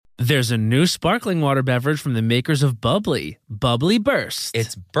There's a new sparkling water beverage from the makers of Bubbly, Bubbly Burst.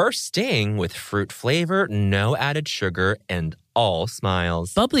 It's bursting with fruit flavor, no added sugar, and all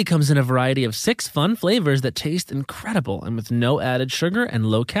smiles. Bubbly comes in a variety of 6 fun flavors that taste incredible, and with no added sugar and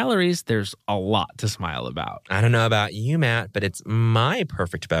low calories, there's a lot to smile about. I don't know about you, Matt, but it's my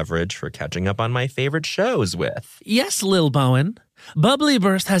perfect beverage for catching up on my favorite shows with. Yes, Lil Bowen. Bubbly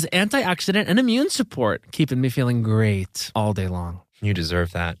Burst has antioxidant and immune support, keeping me feeling great all day long. You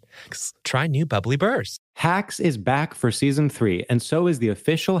deserve that. Try new Bubbly Burst. Hacks is back for season 3, and so is the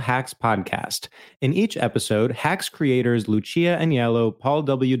official Hacks podcast. In each episode, Hacks creators Lucia Aniello, Paul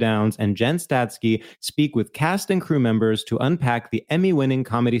W. Downs, and Jen Statsky speak with cast and crew members to unpack the Emmy-winning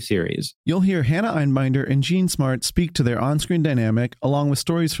comedy series. You'll hear Hannah Einbinder and Jean Smart speak to their on-screen dynamic, along with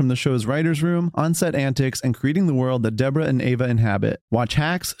stories from the show's writer's room, on-set antics, and creating the world that Deborah and Ava inhabit. Watch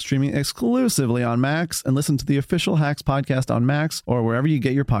Hacks, streaming exclusively on Max, and listen to the official Hacks podcast on Max or wherever you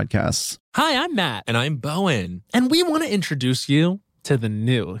get your podcasts. Hi, I'm Matt. And I'm Bowen. And we want to introduce you to the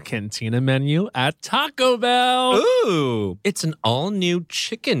new Cantina menu at Taco Bell. Ooh, it's an all-new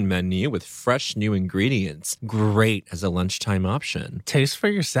chicken menu with fresh new ingredients. Great as a lunchtime option. Taste for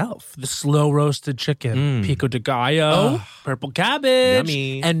yourself. The slow-roasted chicken, pico de gallo, purple cabbage,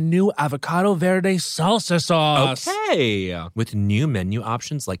 Yummy. and new avocado verde salsa sauce. Okay. With new menu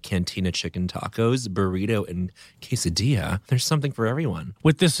options like Cantina chicken tacos, burrito, and quesadilla, there's something for everyone.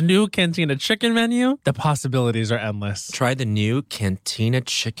 With this new Cantina chicken menu, the possibilities are endless. Try the new Cantina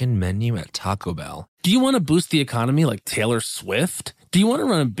chicken menu at Taco Bell. Do you want to boost the economy like Taylor Swift? Do you want to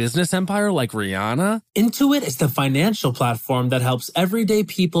run a business empire like Rihanna? Intuit is the financial platform that helps everyday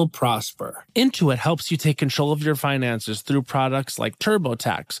people prosper. Intuit helps you take control of your finances through products like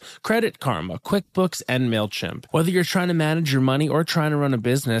TurboTax, Credit Karma, QuickBooks, and MailChimp. Whether you're trying to manage your money or trying to run a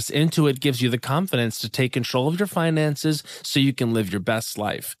business, Intuit gives you the confidence to take control of your finances so you can live your best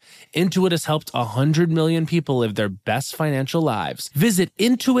life. Intuit has helped 100 million people live their best financial lives. Visit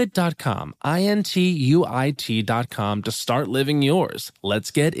Intuit.com, INTUIT.com to start living yours. Let's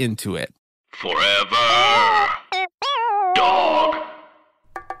get into it. Forever. Dog.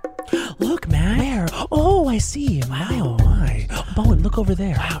 Look, man. Where? Oh, I see. Wow. Oh, my. Bowen, look over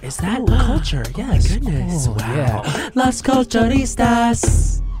there. Wow, is that culture? Yes. Oh, my goodness. Oh, wow. Yeah. Las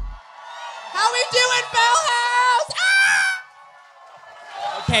Culturistas. How we doing, Bell House?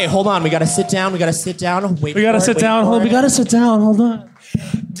 Ah! Okay, hold on. We gotta sit down. Wait We gotta sit down. Hold on.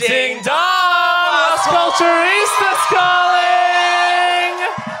 Ding dong! Las Culturistas calling!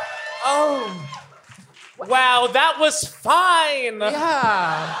 Oh. Wow, that was fine.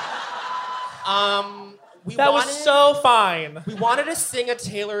 Yeah. That was so fine. We wanted to sing a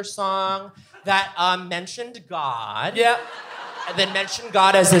Taylor song that mentioned God. Yep. And then mentioned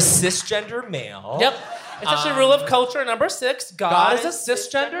God as a cisgender male. Yep. It's actually rule of culture number 6. God is a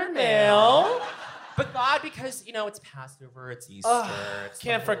cisgender male. But God, because, it's Passover, it's Easter. It's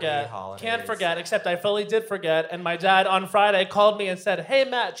Can't the forget. holidays. Can't forget. Except I fully did forget. And my dad on Friday called me and said, "Hey,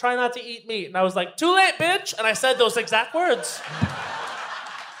 Matt, try not to eat meat." And I was like, "Too late, bitch." And I said those exact words.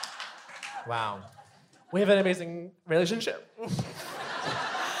 Wow. We have an amazing relationship.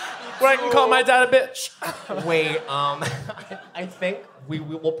 Where I can call my dad a bitch. Wait, I think we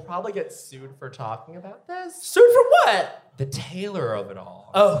will probably get sued for talking about this. Sued for what? The Taylor of it all.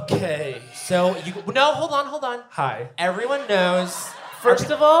 Okay. So, hold on. Hi. Everyone knows.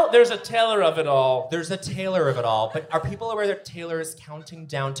 First of all, there's a Taylor of it all. There's a Taylor of it all, but are people aware that Taylor is counting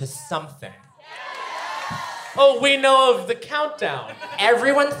down to something? Oh, we know of the countdown.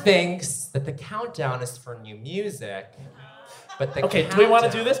 Everyone thinks that the countdown is for new music, but the Okay, do we want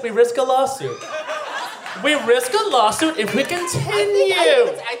to do this? We risk a lawsuit. We risk a lawsuit if we continue.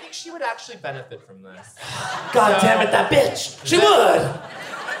 I think she would actually benefit from this. God damn it, that bitch. She would.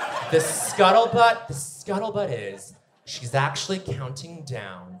 The scuttlebutt is she's actually counting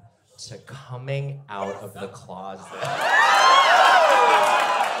down to coming out of the closet.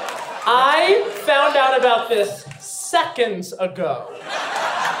 I found out about this seconds ago.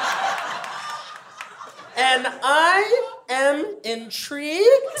 And I am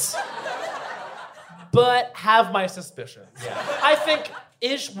intrigued, but have my suspicions. Yeah. I think,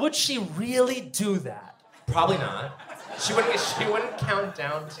 would she really do that? Probably not. She wouldn't count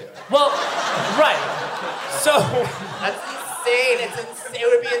down to it. Well, right. So That's insane. It's insane. It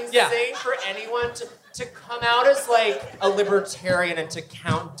would be insane for anyone to come out as like a libertarian and to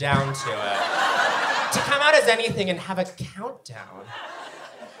count down to it. To come out as anything and have a countdown.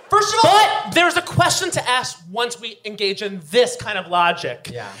 First of all, But there's a question to ask once we engage in this kind of logic.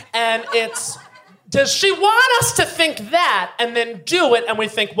 Yeah. And it's, does she want us to think that and then do it and we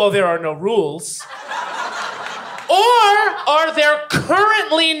think, well, there are no rules? Or are there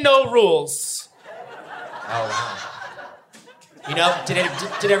currently no rules? Oh, wow. You know,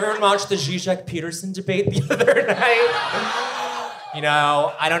 did everyone watch the Zizek Peterson debate the other night? You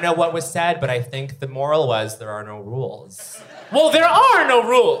know, I don't know what was said, but I think the moral was there are no rules. Well, there are no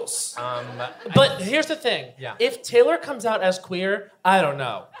rules. But here's the thing. Yeah. If Taylor comes out as queer, I don't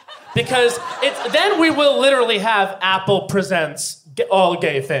know. Because then we will literally have Apple Presents all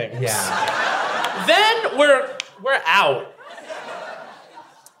gay things. Yeah. Then we're out.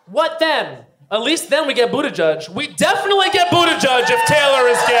 What then? At least then we get Buttigieg. We definitely get Buttigieg if Taylor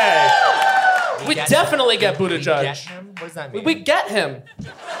is gay. We definitely get Buttigieg. We get him? What does that mean? We get him.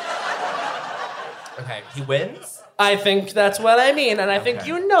 Okay, he wins? I think that's what I mean, and I think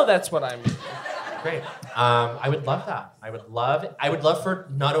you know that's what I mean. Great. I would love that. I would love for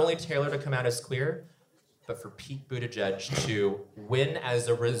not only Taylor to come out as queer, but for Pete Buttigieg to win as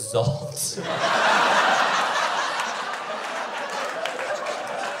a result.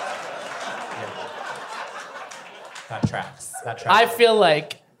 That tracks. I feel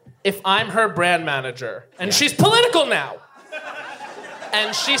like if I'm her brand manager, and she's political now,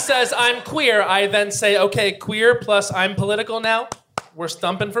 and she says I'm queer, I then say, okay, queer plus I'm political now, we're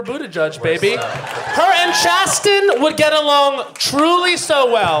stumping for Buttigieg, baby. Her and Chasten would get along truly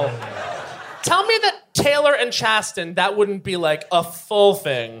so well. Tell me that Taylor and Chasten, that wouldn't be like a full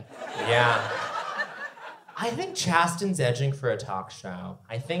thing. Yeah. I think Chasten's edging for a talk show.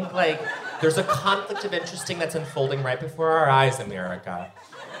 I think, like, there's a conflict of interest that's unfolding right before our eyes, America.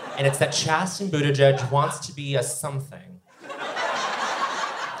 And it's that Chasten Buttigieg wants to be a something.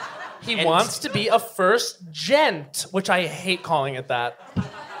 He wants to be a first gent, which I hate calling it that.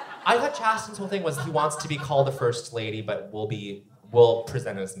 I thought Chasten's whole thing was he wants to be called the first lady, but will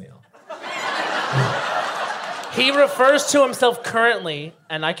present his meal. He refers to himself currently,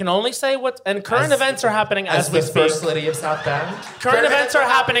 and I can only say current events are happening as we speak. As the First Lady of South Bend? Current events are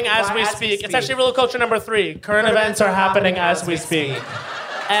happening as we speak. It's actually rule culture number 3. Current events are happening as we speak.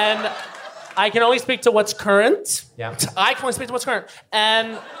 And I can only speak to what's current. Yeah. I can only speak to what's current.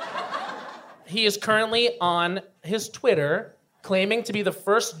 And he is currently on his Twitter claiming to be the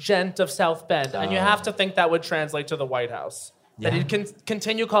first gent of South Bend. And you have to think that would translate to the White House. Yeah. That he'd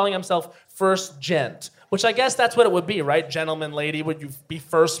continue calling himself first gent. Which I guess that's what it would be, right? Gentleman, lady, would you be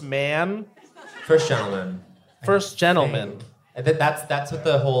first man? First gentleman. First gentleman. And that's what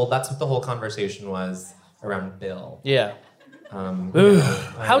the whole conversation was around Bill. Yeah.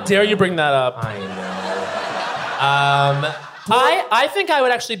 How dare you bring that up? I know. I think I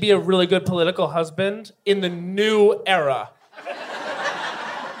would actually be a really good political husband in the new era.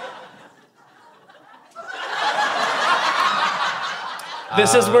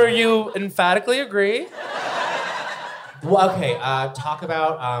 This is where you emphatically agree. Well, okay, talk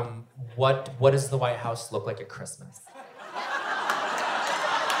about what does the White House look like at Christmas?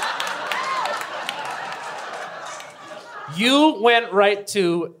 You went right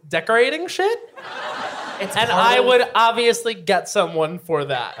to decorating shit? I would obviously get someone for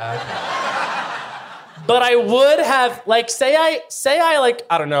that. Okay. But I would have, like, say I like,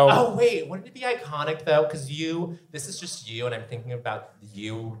 I don't know. Oh, wait, wouldn't it be iconic, though? Because this is just you, and I'm thinking about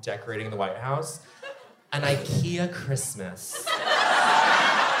you decorating the White House. An IKEA Christmas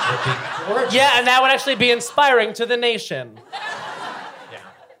would be gorgeous. Yeah, and that would actually be inspiring to the nation. Yeah.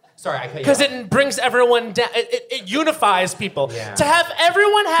 Sorry, I cut you off. Because it brings everyone down. It unifies people. Yeah. To have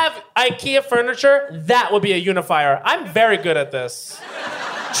everyone have IKEA furniture, that would be a unifier. I'm very good at this.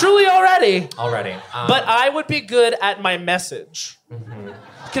 Truly already. But I would be good at my message.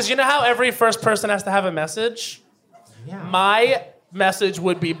 Because you know how every first person has to have a message? Yeah. My message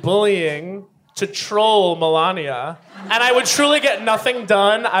would be bullying to troll Melania. And I would truly get nothing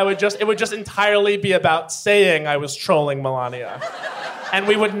done. It would just entirely be about saying I was trolling Melania. And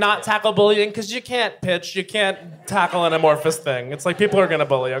we would not tackle bullying because you can't tackle an amorphous thing. It's like people are gonna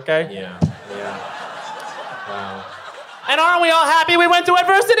bully, okay? Yeah. Wow. And aren't we all happy we went to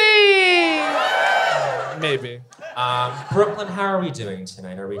adversity? Maybe. Brooklyn, how are we doing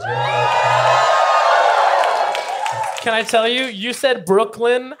tonight? Are we doing okay? Can I tell you, you said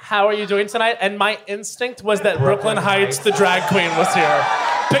Brooklyn, how are you doing tonight? And my instinct was that Brooklyn Heights, the drag queen, was here.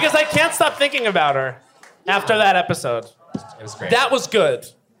 Because I can't stop thinking about her after that episode. It was great. That was good.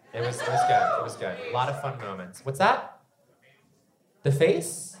 It was good. A lot of fun moments. What's that? The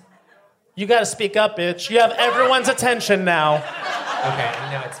face? You gotta speak up, bitch. You have everyone's attention now. Okay,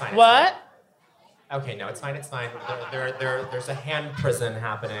 no, it's fine. What? Okay, no, it's fine. There's a hand prison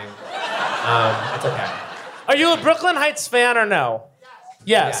happening. It's okay. Are you a Brooklyn Heights fan or no?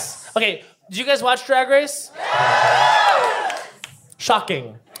 Yes. Okay, did you guys watch Drag Race?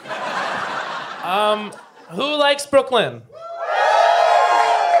 Shocking. Who likes Brooklyn?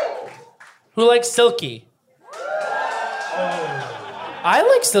 Who likes Silky? I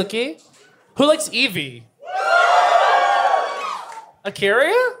like Silky. Who likes Evie?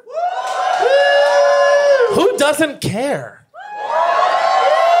 Akira? Who doesn't care?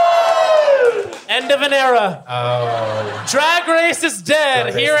 End of an era. Oh. Drag Race is dead.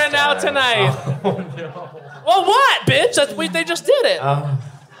 Drag Race Here is and now dead. tonight. Oh, no. Well, what, bitch? They just did it.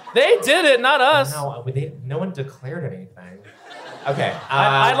 They did it, not us. No one declared anything. Okay.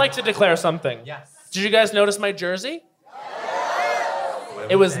 I'd like to declare something. Yes. Did you guys notice my jersey? What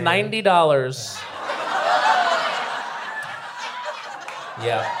did It we was say? $90.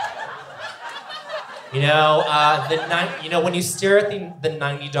 Yeah. When you stare at the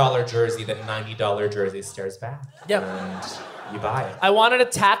 $90 jersey, the $90 jersey stares back. Yep. And you buy it. I wanted a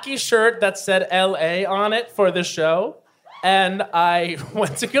tacky shirt that said LA on it for the show. And I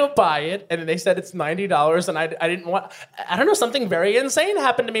went to go buy it, and they said it's $90, and I didn't want. I don't know, something very insane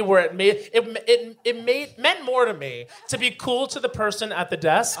happened to me where it meant more to me to be cool to the person at the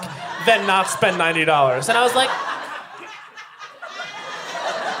desk than not spend $90. And I was like,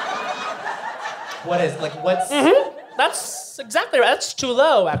 what's? that's exactly right. That's too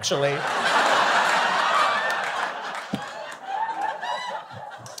low, actually.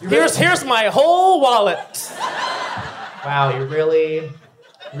 Here's my whole wallet. Wow, you really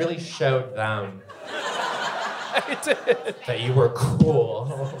showed them I did. that you were cool.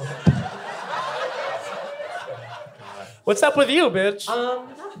 What's up with you, bitch?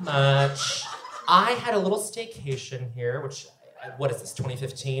 Not much. I had a little staycation here, which, what is this,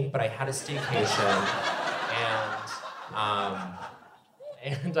 2015? But I had a staycation,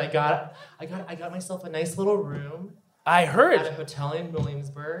 and I got myself a nice little room I at a heard. hotel in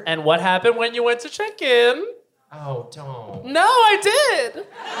Williamsburg. And what happened when you went to check in? Oh, don't. No, I did.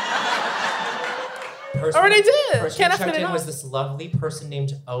 Already did. Person Can't who checked have it in off. was this lovely person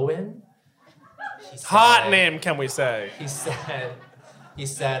named Owen. Hot name, can we say? He said,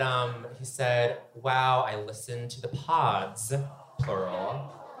 wow, I listened to the pods,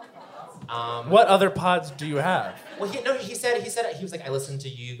 plural. What other pods do you have? Well, he said, he was like, I listened to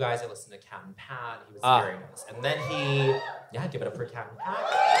you guys, I listened to Cat and Pat. He was very nice. And then give it up for Cat and Pat.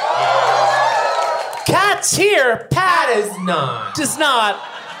 Cat's here. Pat is not. Does not.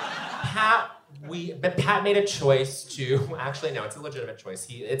 But Pat made a choice to, actually, no, it's a legitimate choice.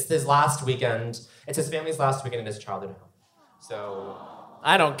 It's his last weekend, it's his family's last weekend in his childhood home. So.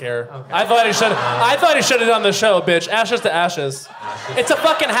 I don't care. Okay. I thought he should have done the show, bitch. Ashes to ashes. It's a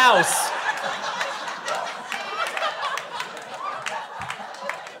fucking house.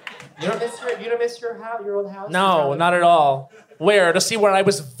 You don't miss your house, your old house? No, not at all. Where? To see where I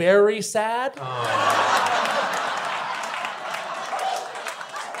was very sad?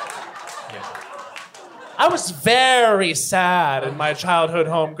 I was very sad in my childhood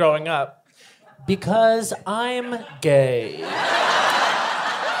home growing up because I'm gay.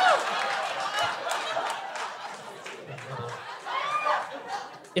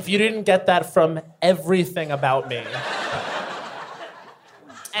 If you didn't get that from everything about me.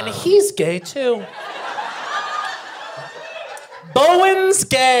 And he's gay too. Bowen's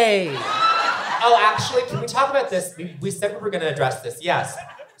gay. Oh, actually, can we talk about this? We said we were going to address this. Yes.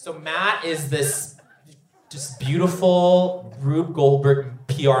 So Matt is this just beautiful Rube Goldberg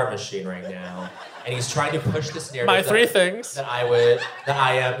PR machine right now, and he's trying to push this narrative. My three things.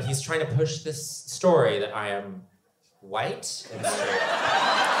 He's trying to push this story that I am white and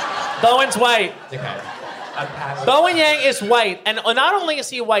straight. Bowen's white. Okay. Bowen Yang is white, and not only is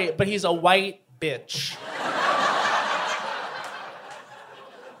he white, but he's a white bitch.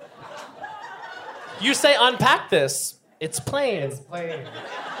 You say unpack this. It's plain. It's plain.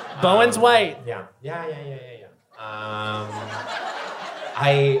 Bowen's white. Yeah.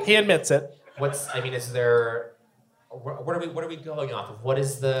 He admits it. Is there? What are we going off of? What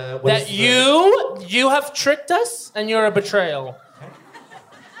is the? You have tricked us, and you're a betrayal. Okay.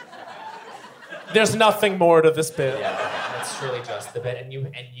 There's nothing more to this bit. Yeah, that's truly just the bit, and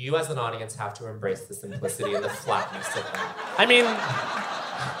you as an audience have to embrace the simplicity and the flatness of that. I mean,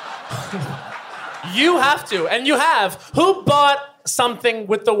 you have to, and you have. Who bought something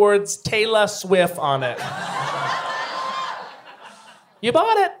with the words Taylor Swift on it? You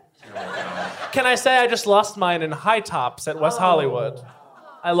bought it. Can I say I just lost mine in High Tops at West Hollywood?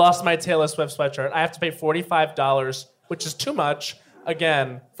 I lost my Taylor Swift sweatshirt. I have to pay $45, which is too much,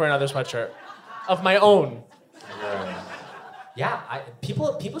 again, for another sweatshirt of my own. Yeah,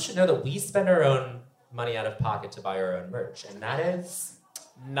 people should know that we spend our own money out of pocket to buy our own merch, and that is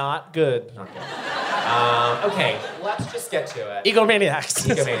Not good. Not good. Okay, let's just get to it. Egomaniacs.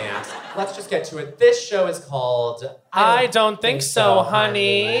 Egomaniacs. Let's just get to it. This show is called I Don't Think So,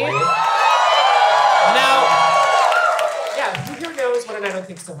 Honey. Now, yeah, who here knows what an I Don't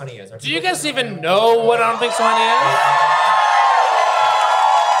Think So, Honey is? do you guys even know what I Don't Think So, Honey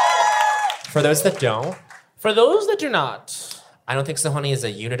is? For those that don't, For those that do not, I Don't Think So, Honey is a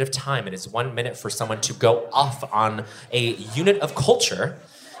unit of time. It is 1 minute for someone to go off on a unit of culture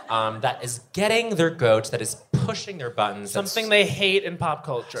that is getting their goat, that is pushing their buttons. something they hate in pop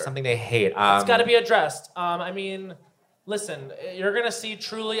culture. Something they hate. It's got to be addressed. I mean, listen, you're going to see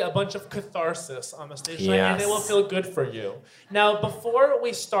truly a bunch of catharsis on the stage tonight, and it will feel good for you. Now, before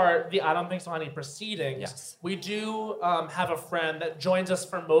we start the I Don't Think So, Honey proceedings, we do have a friend that joins us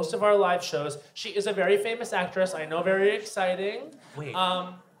for most of our live shows. She is a very famous actress. I know, very exciting. Wait.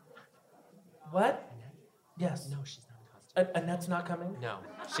 What? Yes. No, she's not. Annette's not coming? No,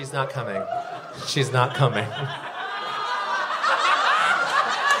 she's not coming. She's not coming.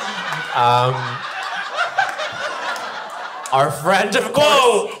 Our friend, of course.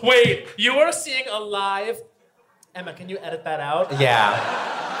 Whoa! Wait, you are seeing a live... Emma, can you edit that out? Yeah.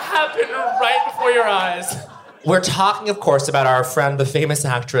 Happen right before your eyes. We're talking, of course, about our friend, the famous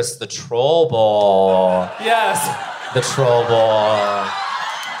actress, the Troll Bowl. Yes. The Troll Bowl.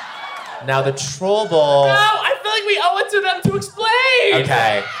 Now, the Troll Bowl... No, I feel like we owe it to them to explain.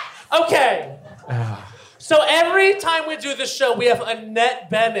 Okay. Okay. So every time we do this show, we have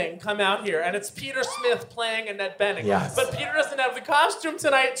Annette Bening come out here, and it's Peter Smith playing Annette Bening. Yes. But Peter doesn't have the costume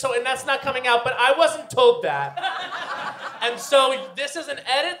tonight, so Annette's not coming out, but I wasn't told that. And so this is an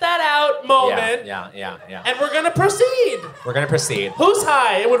edit that out moment. Yeah. And we're gonna proceed. We're gonna proceed. Who's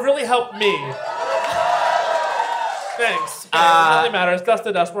high? It would really help me. Thanks. Okay, nothing matters. Dust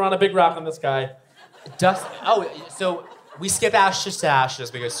to dust. We're on a big rock on this guy. Dust. Oh, so we skip ashes to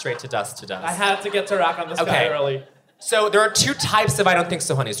ashes. We go straight to dust. I had to get to rock on this guy early. So there are two types of I Don't Think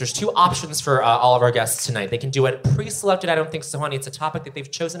So, Honeys. There's two options for all of our guests tonight. They can do it pre-selected I Don't Think So, Honey. It's a topic that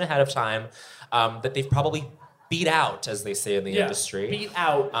they've chosen ahead of time, that they've probably beat out, as they say in the industry. Beat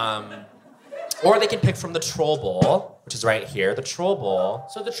out. Or they can pick from the Troll Bowl, which is right here. The Troll Bowl.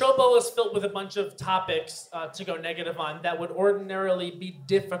 So the Troll Bowl is filled with a bunch of topics to go negative on that would ordinarily be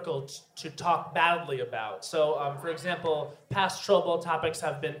difficult to talk badly about. So, for example, past Troll Bowl topics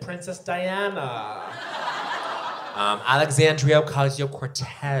have been Princess Diana. Alexandria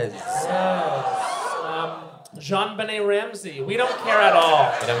Ocasio-Cortez. Jean-Benet Ramsey. We don't care at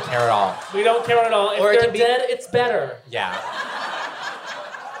all. They don't care at all. We don't care at all. If Or it they're can be- dead, it's better. Yeah.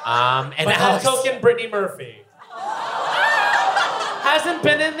 And But Alex... that token, Brittany Murphy. Hasn't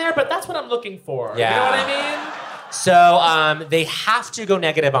been in there, but that's what I'm looking for. Yeah. You know what I mean? So they have to go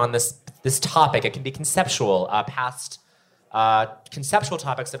negative on this topic. It can be conceptual. Past conceptual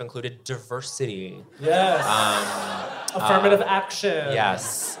topics have included diversity. Yes. Affirmative action.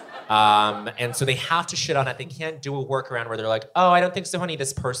 Yes. And so they have to shit on it. They can't do a workaround where they're like, oh, I don't think so, honey,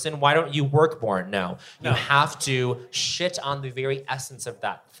 this person. Why don't you work more? No. You have to shit on the very essence of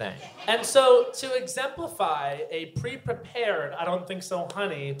that thing. And so to exemplify a pre-prepared I Don't Think So,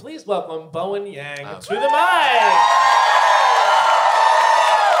 Honey, please welcome Bowen Yang to the mic.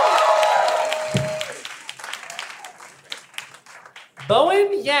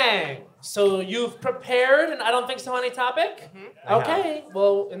 Bowen Yang. So you've prepared an I Don't Think So, Honey topic? Mm-hmm. Okay.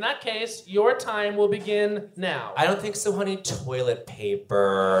 Well, in that case, your time will begin now. I don't think so, honey. Toilet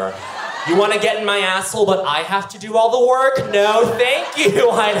paper. You want to get in my asshole, but I have to do all the work? No, thank you.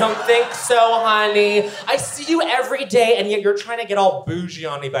 I don't think so, honey. I see you every day, and yet you're trying to get all bougie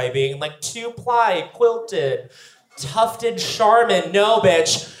on me by being like 2-ply, quilted, tufted Charmin. No,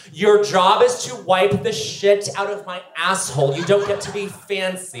 bitch. Your job is to wipe the shit out of my asshole. You don't get to be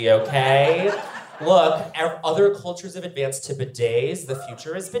fancy, okay? Look, other cultures have advanced to bidets. The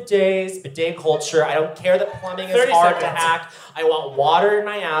future is bidets, bidet culture. I don't care that plumbing is 30 hard to seconds. hack. I want water in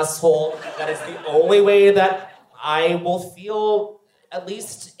my asshole. That is the only way that I will feel at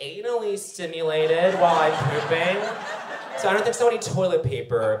least anally stimulated while I'm pooping. So I don't think so any toilet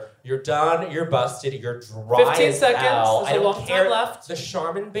paper. You're done, you're busted, you're dry 15 as seconds. hell. There's I a don't long care. time left. The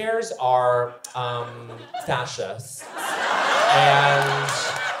Charmin bears are fascists. And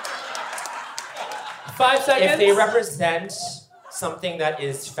 5 seconds. if they represent something that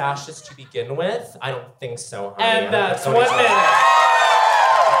is fascist to begin with, I don't think so, honey. And I don't that's think so 1 minute.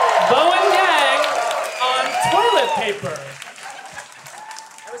 Bowen Yang on toilet paper.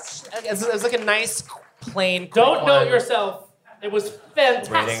 It was like a nice, plain, quick Don't know one. yourself. It was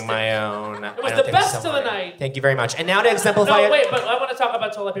fantastic. Rating my own. It was I don't the think best so, of the honey. night. Thank you very much. And now to exemplify No, it. wait, but I want to talk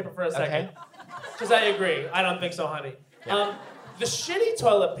about toilet paper for a second. Okay. Because I agree. I don't think so, honey. Yeah. The shitty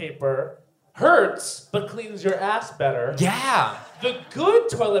toilet paper hurts, but cleans your ass better. Yeah. The good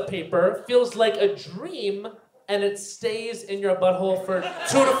toilet paper feels like a dream, and it stays in your butthole for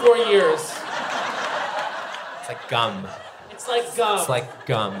 2 to 4 years. It's like gum. It's like gum. It's like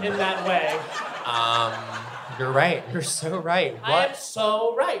gum. In that way. You're right. You're so right. What? I am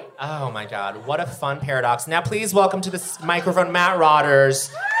so right. Oh my God, what a fun paradox. Now please welcome to this microphone Matt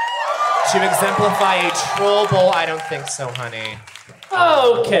Rodders to exemplify a troll bowl. I don't think so, honey.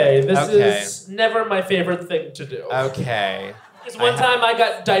 Okay, this is never my favorite thing to do. Okay. Because one time I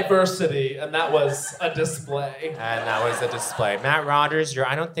got diversity, and that was a display. And that was a display. Matt Rodders, your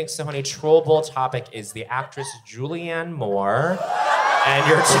I don't think so, honey troll bowl topic is the actress Julianne Moore. And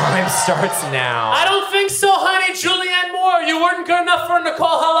your time starts now. I don't think so, honey, Julianne Moore. You weren't good enough for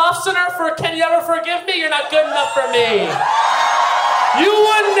Nicole Holofcener for Can You Ever Forgive Me? You're not good enough for me. You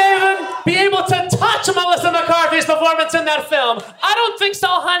wouldn't even be able to touch Melissa McCarthy's performance in that film. I don't think so,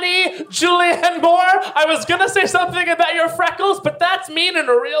 honey, Julianne Moore. I was gonna say something about your freckles, but that's mean in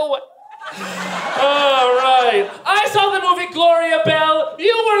a real way. All right. I saw the movie Gloria Bell.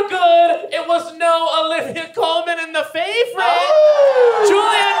 You were good. It was no Olivia Colman in The Favorite.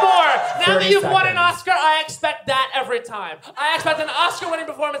 Julianne Moore. Now that you've won an Oscar, I expect that every time. I expect an Oscar-winning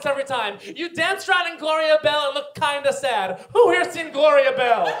performance every time. You danced around in Gloria Bell and looked kind of sad. Who here's seen Gloria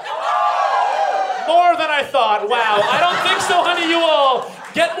Bell? More than I thought. Wow. I don't think so, honey, you all.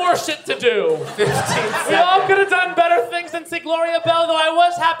 Get more shit to do. 15 seconds. We all could have done better things than see Gloria Bell, though I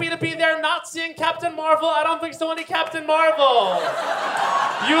was happy to be there not seeing Captain Marvel. I don't think so, any Captain Marvel.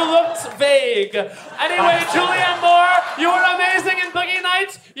 You looked vague. Anyway, Julianne Moore, you were amazing in Boogie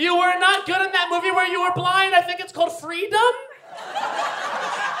Nights. You were not good in that movie where you were blind. I think it's called Freedom.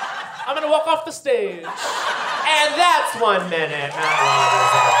 I'm gonna walk off the stage. And that's 1 minute.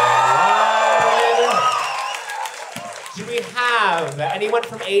 Do we have anyone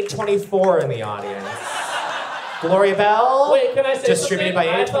from A24 in the audience? Gloria Bell? Wait, can I say Distributed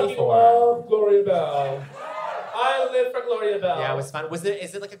something? by I fucking A24. love Gloria Bell. I live for Gloria Bell. Yeah, it was fun. Is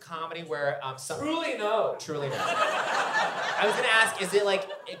it like a comedy where Truly no. Truly no. I was gonna ask, is it like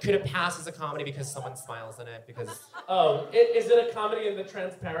could it pass as a comedy because someone smiles in it? Because Is it a comedy in the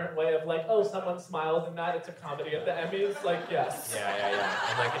transparent way of like, oh, someone smiled in that, it's a comedy at the Emmys? Like, yes. Yeah.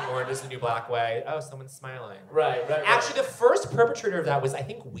 And like in Orange is the New Black way, oh, someone's smiling. Right. Actually, the first perpetrator of that was I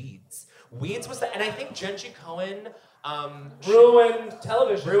think Weeds. Weeds was and I think Genji Cohen. Ruined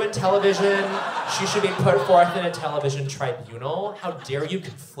television. Ruined television. She should be put forth in a television tribunal. How dare you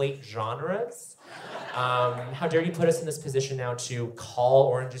conflate genres? How dare you put us in this position now to call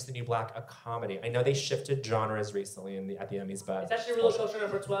Orange is the New Black a comedy? I know they shifted genres recently at the Emmys, but It's actually Real Culture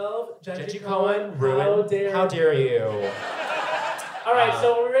number 12. Genji Cohen, ruined. How dare you? All right,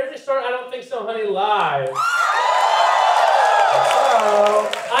 so are we ready to start? I don't think so, honey. Live.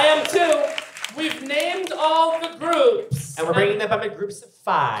 I am too. We've named all the groups. And we're breaking them up in groups of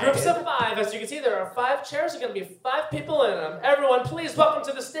 5. Groups of 5. As you can see, there are 5 chairs. There are going to be 5 people in them. Everyone, please welcome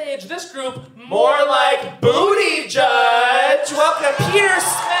to the stage this group, More Like Booty Judge. Welcome Peter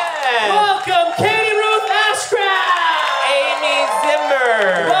Smith. Welcome Katie Ruth Ashcraft. Amy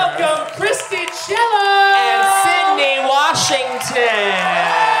Zimmer. Welcome Christy Cello. And Sydney Washington.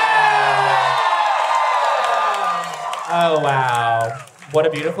 Oh, wow. What a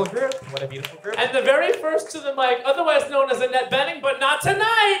beautiful group. What a beautiful group. And the very first to the mic, otherwise known as Annette Bening, but not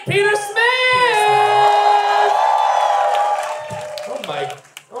tonight, Peter Smith!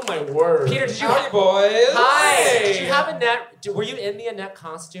 Oh my word. Peter, did you boys? Hi. Did you have Annette? Were you in the Annette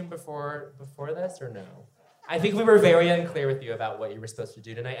costume before this or no? I think we were very unclear with you about what you were supposed to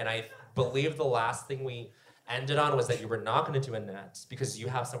do tonight, and I believe the last thing we ended on was that you were not going to do Annette because you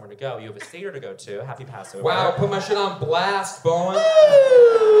have somewhere to go. You have a Seder to go to. Happy Passover. Wow, put my shit on blast, Bowen.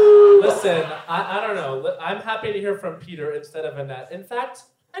 Listen, I don't know. I'm happy to hear from Peter instead of Annette. In fact,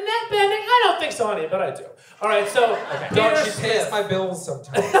 Annette Bening? I don't think so, honey, but I do. All right, so Don't Peter she Smith. pays my bills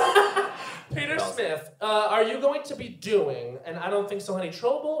sometimes? Peter Smith, are you going to be doing an I don't think so, honey,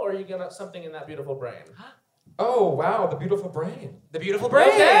 troll bowl, or are you gonna something in that beautiful brain? Oh, wow, the beautiful brain. The beautiful brain.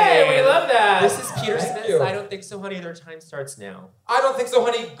 Okay, we love that. This is Peter Thank Smith. you. I don't think so, honey. Their time starts now. I don't think so,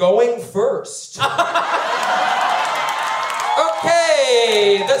 honey. Going first.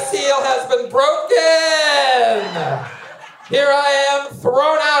 Okay, the seal has been broken. Here I am,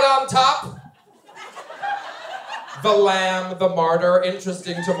 thrown out on top. The lamb, the martyr,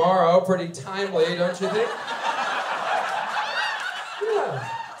 interesting tomorrow. Pretty timely, don't you think? Yeah.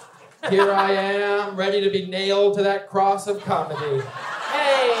 Here I am, ready to be nailed to that cross of comedy.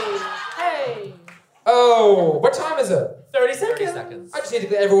 Hey. Oh, what time is it? 30 seconds. 30 seconds. I just need to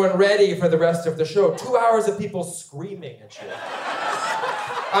get everyone ready for the rest of the show. 2 hours of people screaming at you.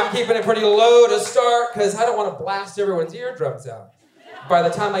 I'm keeping it pretty low to start because I don't want to blast everyone's eardrums out. By the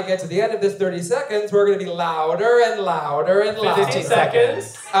time I get to the end of this 30 seconds, we're going to be louder and louder and louder. 15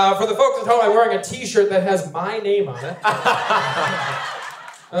 seconds. For the folks at home, I'm wearing a t-shirt that has my name on it.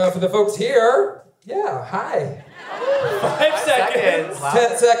 For the folks here, yeah, hi. 5 seconds.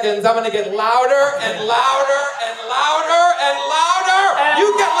 10 seconds. I'm going to get louder and louder and louder and louder. And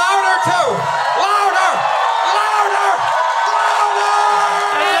you get louder too. Louder, louder, louder.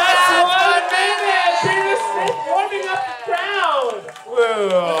 And that's 1 minute. Peter Smith warming up the crowd.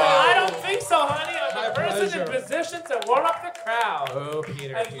 I don't think so, honey. I'm a person in position to warm up the crowd. Oh,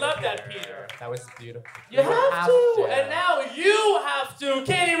 Peter. I love that, Peter. That was beautiful. You have to. And now you have to.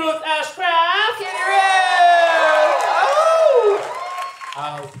 Katie Ruth Ashcraft. Katie Ruth!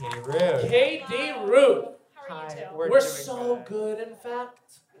 Oh, Katie Ruth. Katie Ruth. How are you two? We're doing so good, in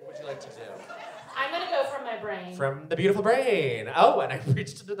fact. What would you like to do? I'm gonna go from my brain. From the beautiful brain. Oh, and I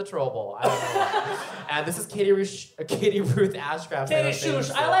reached into the troll bowl. I don't know why. And this is Katie Ruth Ashcraft. Katie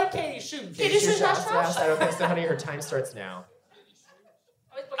Shush. I like Katie Shush. Katie Shush Ashcraft? I don't think so, honey. Her time starts now.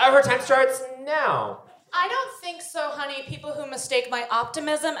 Her time starts now. I don't think so, honey. People who mistake my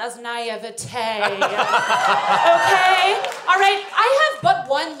optimism as naivete. Okay? All right, I have but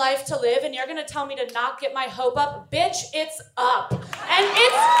one life to live, and you're gonna tell me to not get my hope up? Bitch, it's up. And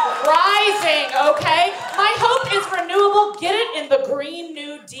it's rising, okay? My hope is renewable. Get it in the Green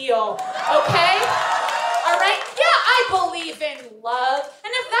New Deal, okay? All right? Yeah, I believe in love.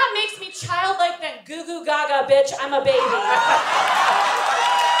 And if that makes me childlike, then goo goo gaga, bitch, I'm a baby.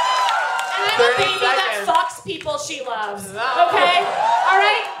 And I'm a baby that fucks people she loves, okay? All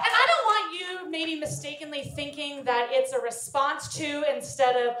right? And I don't want you maybe mistakenly thinking that it's a response to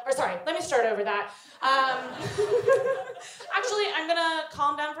instead of, or sorry, let me start over that. Actually, I'm gonna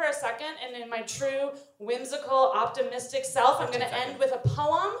calm down for a second, and in my true whimsical, optimistic self, I'm gonna end with a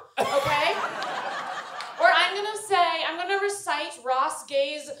poem, okay? Or I'm gonna recite Ross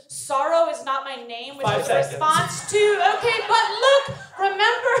Gay's "Sorrow Is Not My Name," which 5 is a seconds. response to, okay, but look,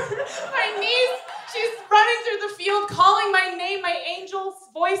 remember my niece, she's running through the field calling my name, my angel's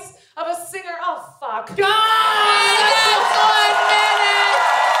voice of a singer. Oh, fuck. God!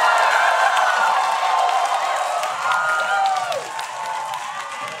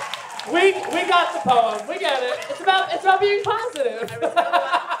 We got the poem. We get it. It's about being positive.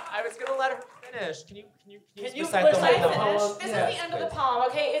 I was gonna let her finish. Can you recite the Let whole me poem? finish. This is the end of the poem,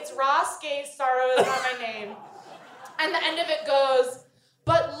 okay? It's Ross Gay's "Sorrow Is Not My Name." And the end of it goes,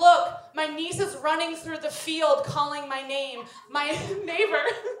 but look, my niece is running through the field calling my name. My neighbor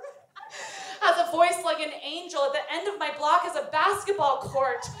has a voice like an angel. At the end of my block is a basketball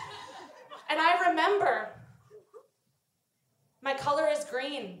court. And I remember, my color is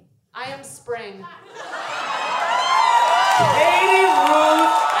green. I am spring. Katie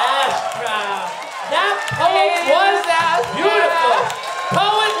Ruth Ashcraft. That poem was beautiful.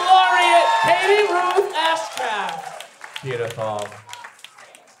 Poet laureate Katie Ruth Ashcraft. Beautiful.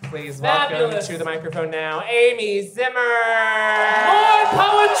 Please welcome Fabulous. to the microphone now, Amy Zimmer. More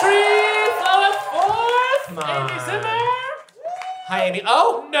poetry. Flow forth. Come on. Amy Zimmer. Hi, Amy.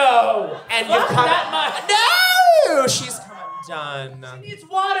 Oh No. and Fuck you come. that much. No, she's come undone. She needs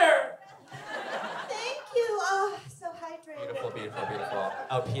water. Thank you. Oh, so hydrated. Beautiful, beautiful, beautiful.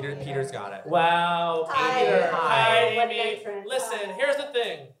 Oh, Peter's got it. Wow. Hi. Peter. Hi. What Amy. night, friend. Listen, here's the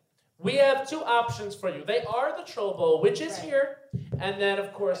thing. We have two options for you. They are the Troll Bowl, which is here, and then,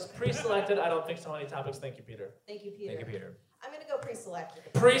 of course, pre-selected. I don't think so many topics. Thank you, Peter. Thank you, Peter. Thank you, Peter. I'm gonna go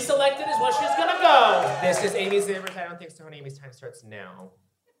pre-selected. Pre-selected is what she's gonna go. This is Amy Zimmer's I Don't Think So, Honey. Amy's time starts now.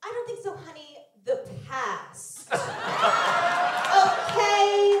 I don't think so, honey. The past.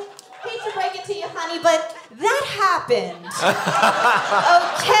 Okay. Hate to break it to you, honey, but that happened.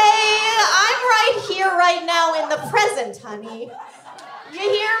 Okay, I'm right here, right now, in the present, honey. You hear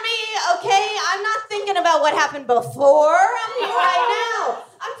me? Okay, I'm not thinking about what happened before. I'm here right now.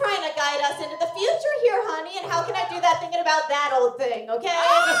 I'm trying to guide us into the future here, honey, and how can I do that thinking about that old thing, okay?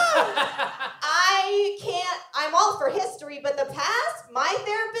 I can't, I'm all for history, but the past, my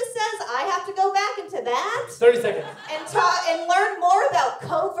therapist says I have to go back into that 30 seconds. and learn more about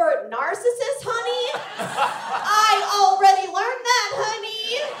covert narcissists, honey. I already learned that,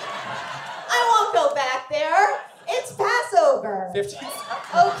 honey. I won't go back there. It's Passover. 15 seconds.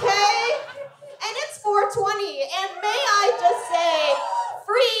 Okay? And it's 420. And may I just say,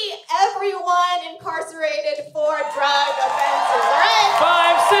 free everyone incarcerated for drug offenses, all right?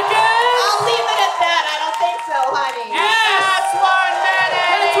 5 seconds. I'll leave it at that. I don't think so, honey. Yes. That's 1 minute.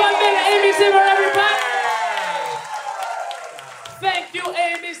 That's 1 minute. Amy Zimmer, everybody.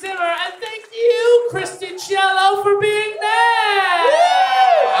 Cello for being there.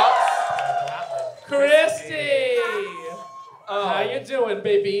 Christy. How you doing,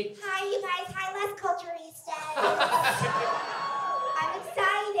 baby? Hi, you guys. Hi, Las Culturistas. I'm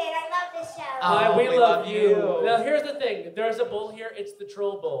excited. I love this show. We love you. Now, here's the thing. There's a bowl here. It's the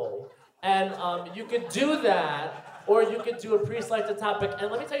Troll Bowl. And you could do that, or you could do a pre-selected topic.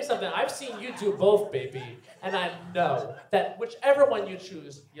 And let me tell you something. I've seen you do both, baby. And I know that whichever one you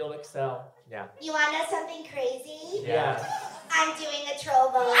choose, you'll excel. Yeah. You want to know something crazy? Yeah. I'm doing a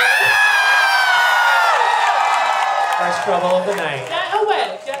troll bowl. First Troll Bowl of the night. Get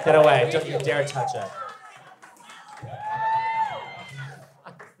away. Get away. Don't you dare touch it.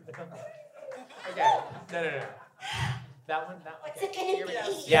 Okay. No. That one. What's it gonna be?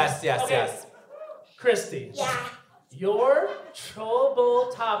 Yes. Okay. Christy. Yeah. Your Troll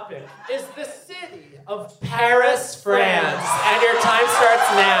Bowl topic is the city of Paris, France. And your time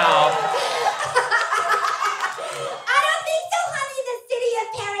starts now. I don't think so, honey. The city of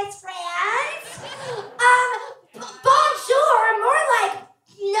Paris, France. Bonjour. More like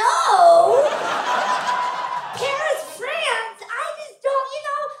no. Paris, France. I just don't.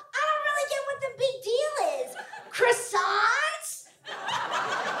 I don't really get what the big deal is. Croissants.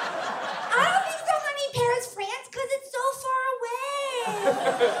 I don't think so, honey. Paris, France, because it's so far away.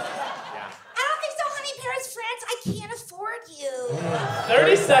 I don't think so, honey. Paris, France. I can't afford you.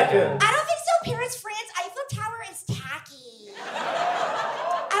 30 seconds. I don't think so, Paris, France. Eiffel Tower is tacky.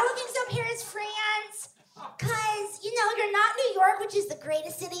 I don't think so, Paris, France. Because, you're not New York, which is the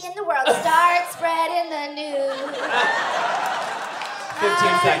greatest city in the world. Start spreading the news.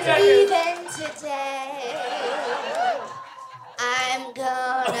 15 seconds. Even today, I'm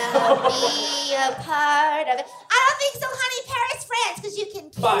gonna be a part of it. I don't think so, honey. Paris, France, because you can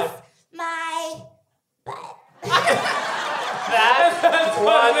kiss 5. my butt. That's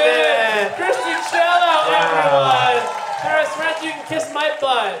 1 minute. Christy Cello, everyone. Paris, France, you can kiss my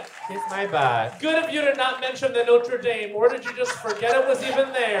butt. Kiss my butt. Good of you to not mention the Notre Dame, or did you just forget it was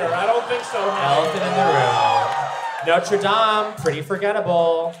even there? I don't think so, honey. Elephant in the room. Notre Dame, pretty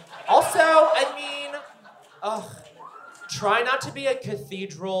forgettable. Also, try not to be a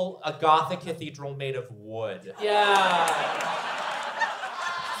Gothic cathedral made of wood. Yeah.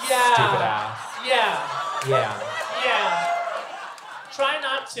 Stupid ass. Yeah. Try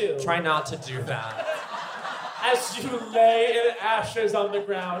not to do that. As you lay in ashes on the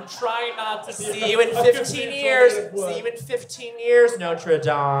ground, try not to be See you in 15 years. See you in 15 years, Notre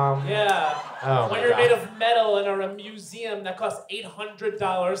Dame. Yeah. Oh when my you're God. made of metal and are a museum that costs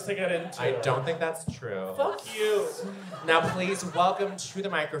 $800 to get into. I don't think that's true. Fuck you. Now please welcome to the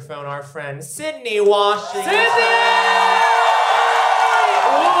microphone our friend Sydney Washington. Sydney!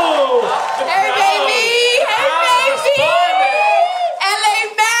 Ooh. Hey, baby! Hey, baby! LA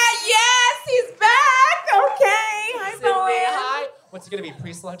Matt, yes, he's back. Okay, how you Sydney, doing? hi. What's it gonna be?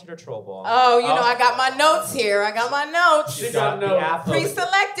 Pre-selected or Troll Bowl? Oh, I got my notes here. I got my notes. She's got the app.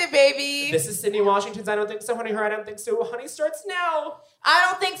 Pre-selected, baby. This is Sydney Washington's I Don't Think So, Honey. Her I Don't Think So, Honey starts now. I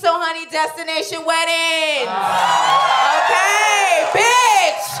don't think so, honey. Destination wedding. Okay,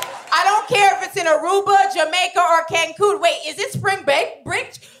 bitch. I don't care if it's in Aruba, Jamaica, or Cancun. Wait, is it spring break?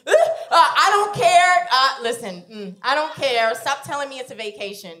 I don't care. Listen, I don't care. Stop telling me it's a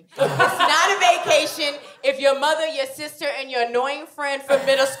vacation. It's not a vacation if your mother, your sister, and your annoying friend from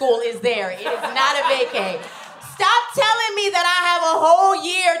middle school is there. It is not a vacay. Stop telling me that I have a whole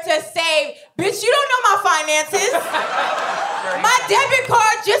year to save. Bitch, you don't know my finances. My debit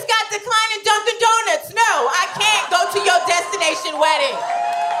card just got declined in Dunkin' Donuts. No, I can't go to your destination wedding.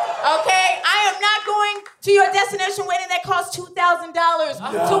 Okay? I am not going to your destination wedding that costs $2,000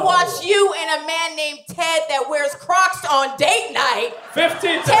 to watch you and a man named Ted that wears Crocs on date night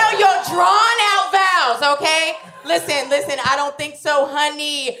 15 tell your drawn out vows, okay? Listen, I don't think so,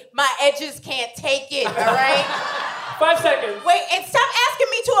 honey. My edges can't take it, all right? 5 seconds. Wait, and stop asking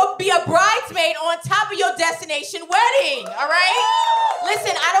me to be a bridesmaid on top of your destination wedding, all right?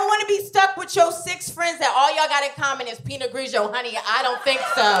 Listen, I don't want to be stuck with your 6 friends that all y'all got in common is Pinot Grigio, honey. I don't think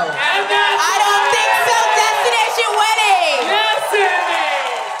so. I don't think so. Destination wedding. Yes, Sydney.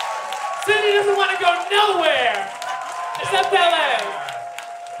 Sydney doesn't want to go nowhere except LA.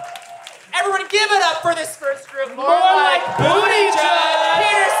 Everyone give it up for this first group. More like Booty Judge.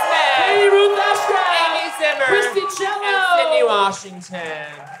 Peter Smith. Katie Ruth Ashcraft. Amy Zimmer. Christy Cello. And Sydney Washington.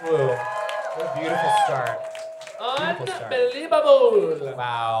 Woo. What a beautiful start. Unbelievable.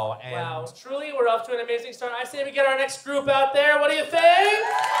 Wow. Wow. Truly, we're off to an amazing start. I say we get our next group out there. What do you think?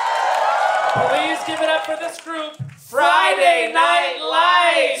 Please give it up for this group. Friday Night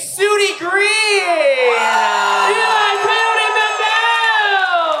Lights. Sudi Green. Eli Coyote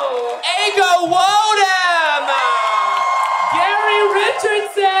Mendel. Ego Woda.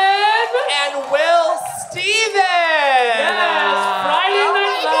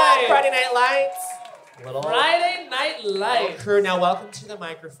 life. Crew, now welcome to the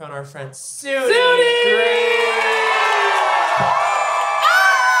microphone, our friend Sudi.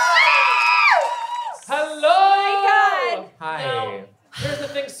 Hello! Oh my God. Hi. Now, here's the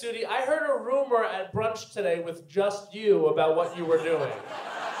thing, Sudi. I heard a rumor at brunch today with just you about what you were doing.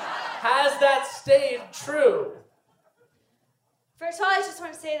 Has that stayed true? First of all, I just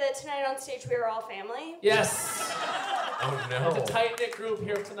want to say that tonight on stage we are all family. Yes. Oh no. It's a tight-knit group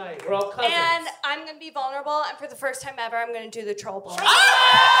here tonight. We're all cousins. And I'm going to be vulnerable, and for the first time ever, I'm going to do the troll ball.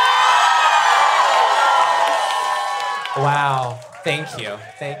 Wow. Thank you.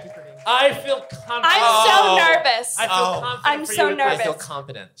 Thank you for being I feel confident. I'm so nervous. I feel confident I'm for so you. nervous. I feel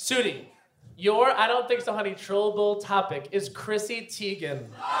confident. Sudi, your I Don't Think So Honey Troll Bowl topic is Chrissy Teigen.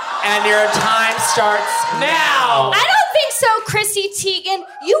 And your time starts now. I don't think so, Chrissy Teigen.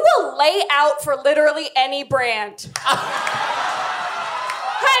 You will lay out for literally any brand.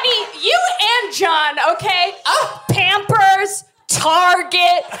 Honey, you and John, okay? Pampers,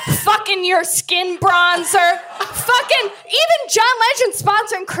 Target, fucking your skin bronzer, fucking even John Legend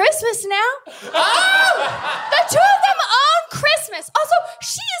sponsoring Christmas now. The two of them own Christmas. Also,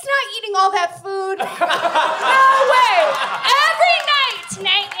 she is not eating all that food. No way. Every night,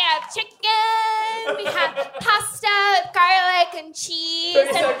 tonight we have chicken, we have pasta, garlic, and cheese.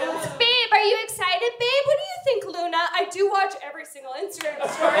 And, babe, are you excited, babe? What do you think, Luna? I do watch every single Instagram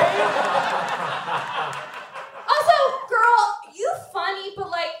story. Also, girl, you funny, but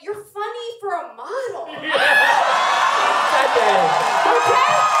like, you're funny for a model. Okay?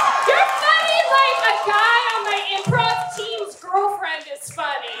 You're funny like a guy on my improv team's girlfriend is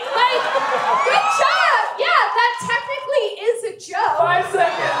funny. Like, good job. Yeah, that technically is a joke. 5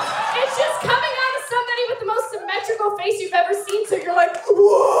 seconds. It's just coming out of somebody with the most symmetrical face you've ever seen, so you're like,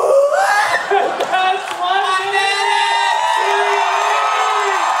 what? That's 1 minute.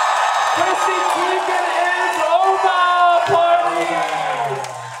 Chrissy Teigen is over party.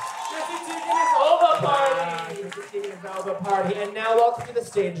 Chrissy Teigen is over party. Chrissy Teigen is over party. And now welcome to the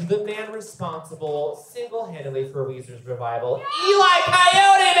stage, the man responsible single-handedly for Weezer's revival, Eli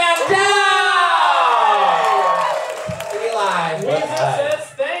Coyote Mandel! Eli. Weezer says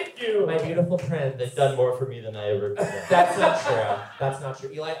thank you. My beautiful friend. They've done more for me than I ever could. That's not true. That's not true.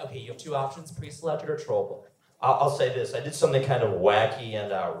 Eli, okay, you have two options, pre-selected or trollable. I'll say this. I did something kind of wacky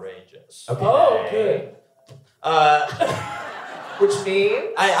and outrageous. Okay. Oh, good. Which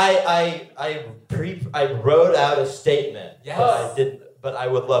means? I wrote out a statement. Yes. I didn't, but I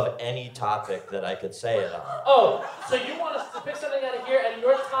would love any topic that I could say it on. Oh, so you want us to pick something out of here, and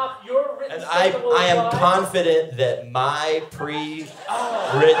your written And statement will I am apply? confident that my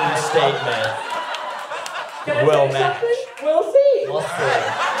pre-written statement Can I will say match. something? We'll see. We'll see.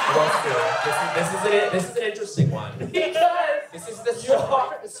 We'll see. This is an interesting one. Because This is the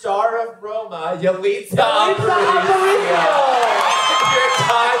star of Roma, Yalitza Aparicio.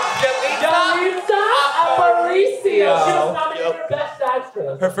 Yalitza Aparicio. She was Aparicio. nominated for Best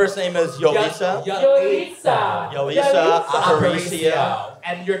Actress. Her first name is Yolisa. Yalitza. Yolisa Aparicio.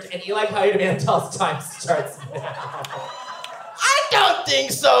 And Eli Coyote Mandel's time starts now. I don't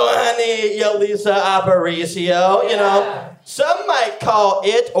think so, honey, Yolisa Aparicio. You know, some might call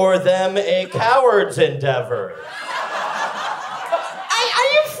it or them a coward's endeavor. Are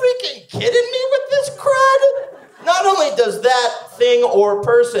you freaking kidding me with this crud? Not only does that thing or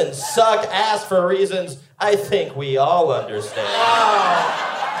person suck ass for reasons I think we all understand.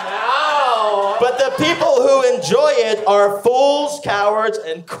 No. But the people who enjoy it are fools, cowards,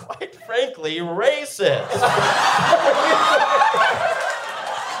 and quite frankly, racist.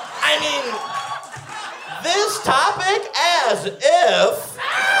 I mean, this topic as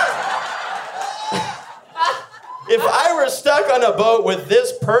if I were stuck on a boat with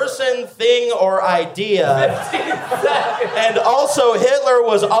this person, thing, or idea, and also Hitler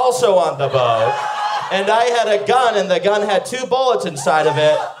was also on the boat, and I had a gun and the gun had 2 bullets inside of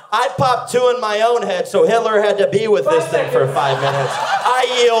it, I'd pop 2 in my own head, so Hitler had to be with this thing for 5 minutes. I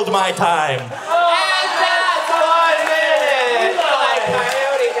yield my time. And that's 1 minute. Eli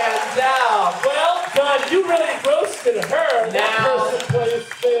Coyote Mandel. Well done. You really roasted her. Now, that person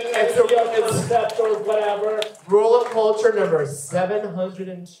plays it's or whatever. Rule of culture number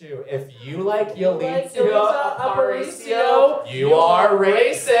 702. If you like Yalitza Aparicio, you are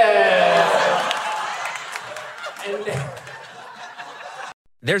racist. And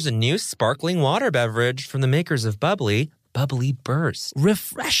There's a new sparkling water beverage from the makers of Bubbly, Bubbly Burst.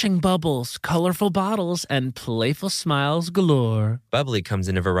 Refreshing bubbles, colorful bottles, and playful smiles galore. Bubbly comes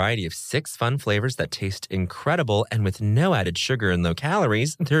in a variety of 6 fun flavors that taste incredible, and with no added sugar and low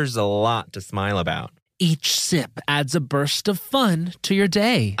calories, there's a lot to smile about. Each sip adds a burst of fun to your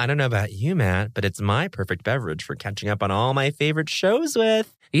day. I don't know about you, Matt, but it's my perfect beverage for catching up on all my favorite shows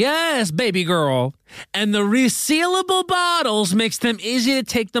with. Yes, baby girl. And the resealable bottles makes them easy to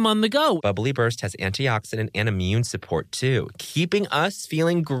take them on the go. Bubbly Burst has antioxidant and immune support, too, keeping us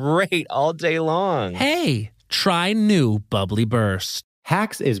feeling great all day long. Hey, try new Bubbly Burst.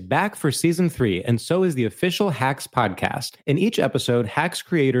 Hacks is back for season 3, and so is the official Hacks podcast. In each episode, Hacks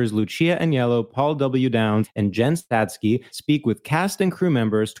creators Lucia Aniello, Paul W. Downs, and Jen Statsky speak with cast and crew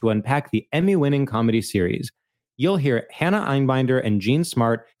members to unpack the Emmy-winning comedy series. You'll hear Hannah Einbinder and Jean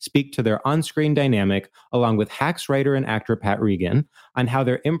Smart speak to their on-screen dynamic, along with Hacks writer and actor Pat Regan, on how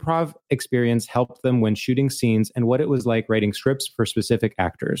their improv experience helped them when shooting scenes and what it was like writing scripts for specific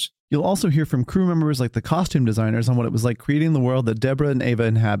actors. You'll also hear from crew members like the costume designers on what it was like creating the world that Deborah and Ava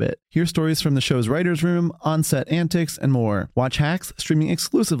inhabit. Hear stories from the show's writer's room, on-set antics, and more. Watch Hacks streaming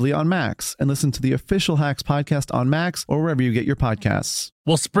exclusively on Max, and listen to the official Hacks podcast on Max or wherever you get your podcasts.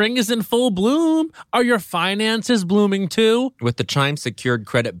 Well, spring is in full bloom. Are your finances blooming too? With the Chime Secured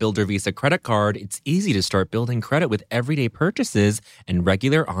Credit Builder Visa credit card, it's easy to start building credit with everyday purchases and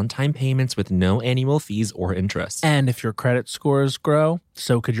regular on-time payments with no annual fees or interest. And if your credit scores grow,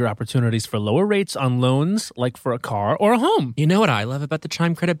 so could your opportunities for lower rates on loans, like for a car or a home. You know what I love about the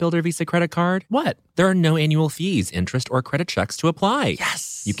Chime Credit Builder Visa credit card? What? There are no annual fees, interest, or credit checks to apply.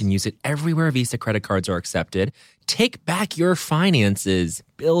 Yes! You can use it everywhere Visa credit cards are accepted. Take back your finances.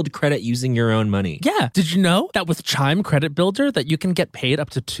 Build credit using your own money. Yeah. Did you know that with Chime Credit Builder that you can get paid up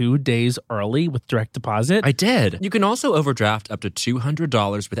to 2 days early with direct deposit? I did. You can also overdraft up to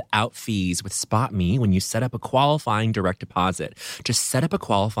 $200 without fees with SpotMe when you set up a qualifying direct deposit. Just set up a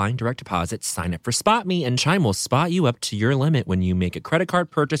qualifying direct deposit, sign up for SpotMe, and Chime will spot you up to your limit when you make a credit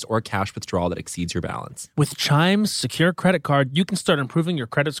card purchase or cash withdrawal that exceeds your balance. With Chime's secure credit card, you can start improving your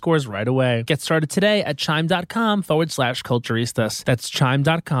credit scores right away. Get started today at chime.com/culturistas. That's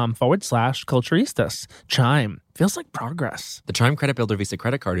chime.com/culturistas. Chime. Feels like progress. The Chime Credit Builder Visa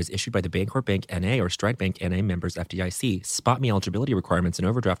credit card is issued by the Bancorp Bank N.A. or Stride Bank N.A. members FDIC. SpotMe eligibility requirements and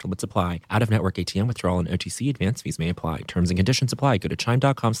overdraft limits apply. Out-of-network ATM withdrawal and OTC advance fees may apply. Terms and conditions apply. Go to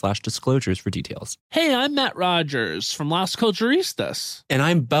chime.com/disclosures for details. Hey, I'm Matt Rogers from Las Culturistas. And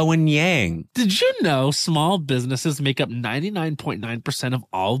I'm Bowen Yang. Did you know small businesses make up 99.9% of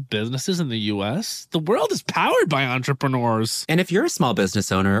all businesses in the U.S.? The world is powered by entrepreneurs. And if you're a small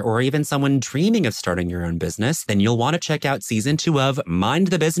business owner or even someone dreaming of starting your own business, then you'll want to check out season 2 of Mind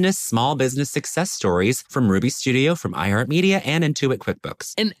the Business Small Business Success Stories from Ruby Studio, from iHeartMedia, and Intuit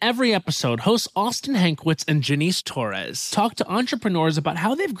QuickBooks. In every episode, hosts Austin Hankwitz and Janice Torres talk to entrepreneurs about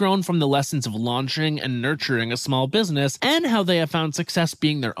how they've grown from the lessons of launching and nurturing a small business and how they have found success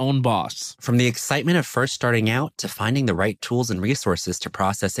being their own boss. From the excitement of first starting out to finding the right tools and resources to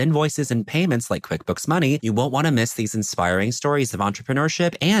process invoices and payments like QuickBooks Money, you won't want to miss these inspiring stories of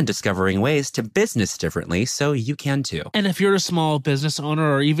entrepreneurship and discovering ways to business differently so you can too. And if you're a small business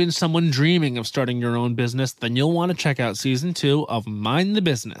owner or even someone dreaming of starting your own business, then you'll want to check out season 2 of Mind the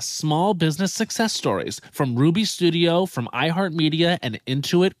Business Small Business Success Stories from Ruby Studio, from iHeartMedia, and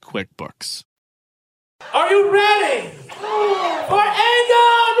Intuit QuickBooks. Are you ready for Egon One?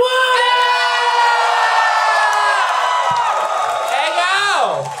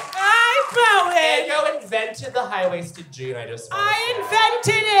 Ego! Hi, Bowen. Ego invented the high-waisted jean. I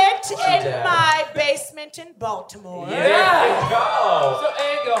invented it in my basement in Baltimore. There you go. So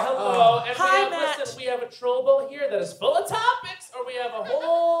Ego, hello. And Hi, Matt. Listen, we have a trovo here that is full of topics, or we have a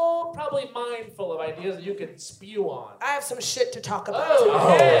whole, probably mind full of ideas that you can spew on. I have some shit to talk about.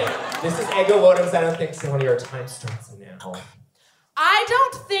 Okay. This is Ego Williams. I don't think so. One of your time starts now. I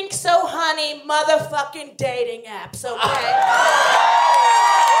don't think so, honey. Motherfucking dating apps, okay?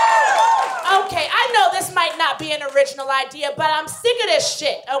 Okay, I know this might not be an original idea, but I'm sick of this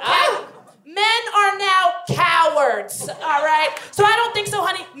shit, okay? Men are now cowards, all right? So I don't think so,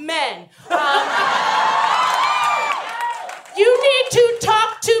 honey. Men. You need to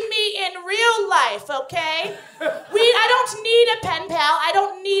talk to me in real life, okay? I don't need a pen pal. I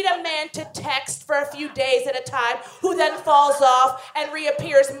don't need a man to text for a few days at a time who then falls off and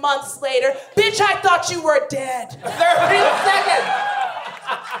reappears months later. Bitch, I thought you were dead. 30 seconds.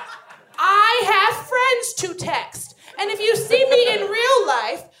 I have friends to text. And if you see me in real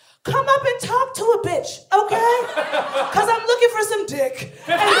life, come up and talk to a bitch, okay? Because I'm looking for some dick.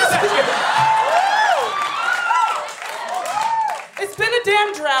 It's been a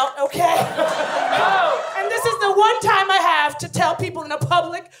damn drought, okay? And this is the one time I have to tell people in a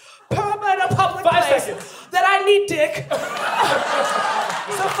public place that I need dick.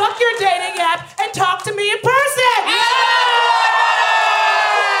 So fuck your dating app and talk to me in person.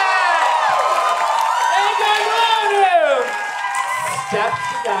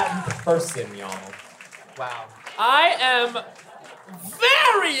 person, y'all. Wow. I am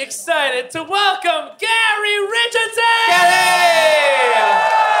very excited to welcome Gary Richardson!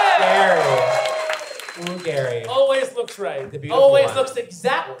 Gary! Ooh, Gary. Always looks right. The beautiful Always one. looks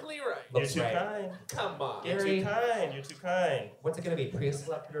exactly right. Looks You're too right. kind. Come on. You're too kind. You're too kind. What's it gonna be?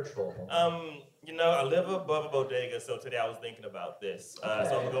 Pre-selected or troll? You know, I live above a bodega, so today I was thinking about this. So I'm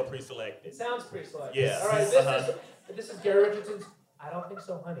gonna go pre-selected. It sounds pre-selected. Yeah. All right, this is Gary Richardson's I Don't Think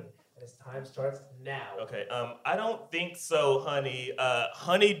So, Honey. And his time starts now. Okay, I don't think so, honey.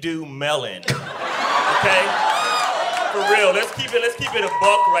 Honeydew melon. Okay? For real, let's keep it a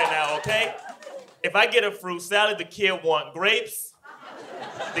buck right now, okay? If I get a fruit salad, the kid want grapes.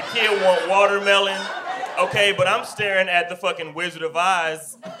 The kid want watermelon. Okay, but I'm staring at the fucking Wizard of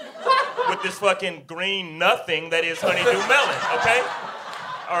Oz with this fucking green nothing that is honeydew melon, okay?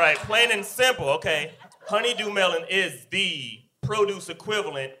 All right, plain and simple, okay? Honeydew melon is the produce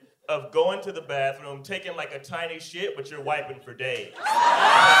equivalent of going to the bathroom, taking like a tiny shit, but you're wiping for days.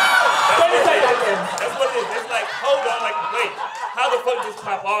 That's what it is. It's like, hold on, like, wait, how the fuck did this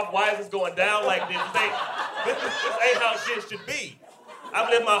pop off? Why is this going down like this? This ain't how shit should be. I've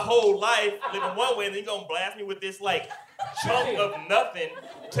lived my whole life living one way, and then you're gonna blast me with this like chunk of nothing,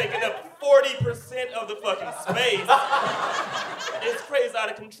 taking up 40% of the fucking space. It's crazy, out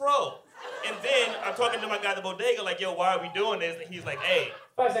of control. And then I'm talking to my guy at the bodega, like, yo, why are we doing this? And he's like, hey,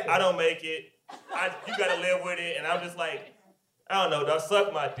 I don't make it. You gotta live with it. And I'm just like, I don't know, dog,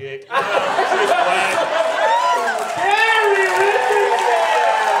 suck my dick. You know, just whack. Gary Richardson!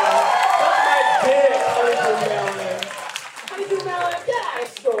 Honeydew melon, get out of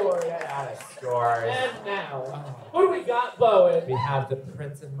stores. Get out of stores. And now, what do we got, Bowen? We have the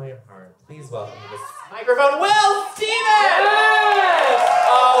Prince of my heart. Please welcome to this microphone, Will Stevens! Yes!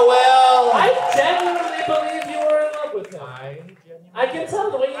 Oh, Will! I genuinely believe you were in love with him. I can tell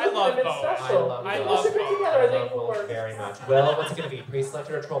the way you look at him, it's special. I You love should get Bo. together, I think it will work. Very much. Will, what's it gonna be?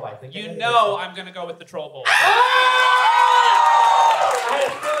 Pre-selected or troll by? You know I'm gonna go with the troll bowl. I had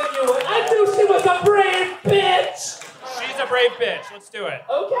a feeling you would. I knew she was a brave bitch! She's a brave bitch. Let's do it.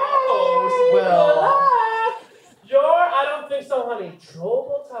 Okay. Will. Your I Don't Think So, Honey troll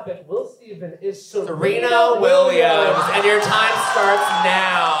bowl topic, Will Steven, is Serena Williams, and your time starts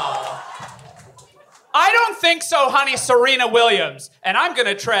now. I don't think so, honey, Serena Williams. And I'm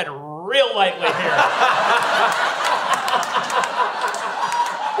gonna tread real lightly here.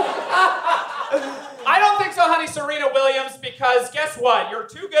 I don't think so, honey, Serena Williams, because guess what? You're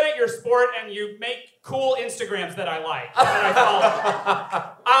too good at your sport and you make cool Instagrams that I like, that I follow.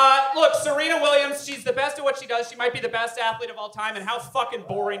 Look, Serena Williams, she's the best at what she does. She might be the best athlete of all time, and how fucking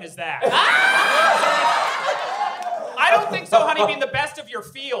boring is that? I don't think so, honey, being the best of your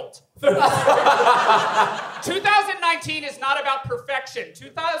field. 2019 is not about perfection.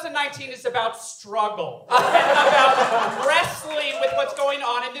 2019 is about struggle and about wrestling with what's going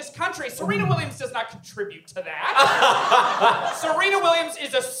on in this country. Serena Williams does not contribute to that. Serena Williams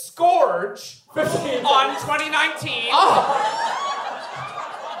is a scourge on 2019.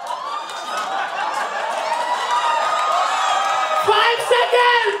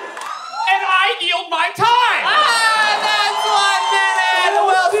 Seconds! And I yield my time. That's 1 minute,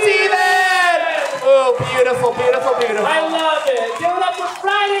 Will Steven! Oh, beautiful, beautiful, beautiful. I love it. Give it up for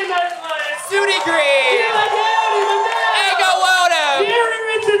Friday Night Lights. Sudi Green. Ego Wodo. Gary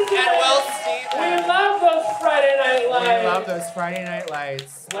Richardson. And Will Steven. We love those Friday Night Lights. We love those Friday Night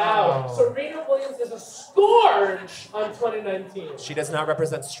Lights. Wow. Oh. Serena Williams is a scourge on 2019. She does not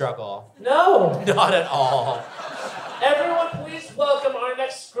represent struggle. No. Not at all. Everyone, please welcome our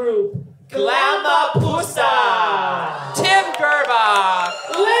next group. Glamapusa. Tim Gerbach.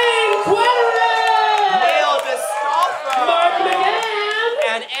 Lane Quinterin. Neil DeStolfo. Mark McGann.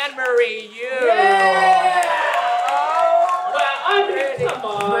 And Anne-Marie Yu. Yeah. Wow, I mean, come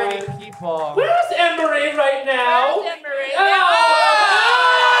on. Pretty people. Where's Anne-Marie right now? Where's Anne-Marie? Oh.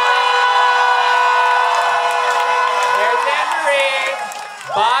 There's Anne-Marie.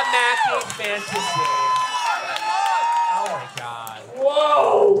 Bob Mackey, Fantasy. Oh my God.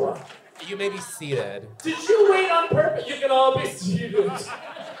 Whoa. You may be seated. Did you wait on purpose? You can all be seated.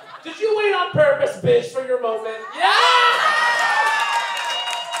 Did you wait on purpose, bitch, for your moment? Yes!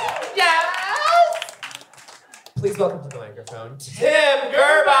 Please welcome to the microphone, Tim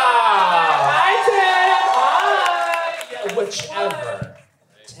Gerbach! Hi, Tim! Hi! Whichever.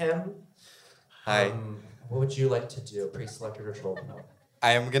 Tim? Hi. What would you like to do? Pre-selected or troll poll?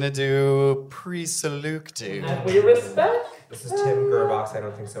 I am gonna do pre-selected. And we respect. This is Tim Gerbach. I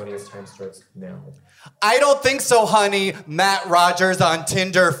don't think so. And his time starts now. I don't think so, honey. Matt Rogers on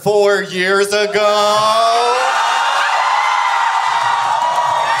Tinder 4 years ago.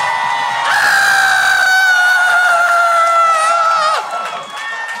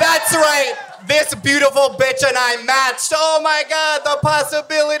 That's right. This beautiful bitch and I matched. Oh my God, the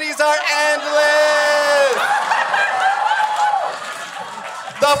possibilities are endless.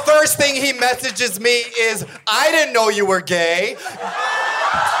 The first thing he messages me is, I didn't know you were gay.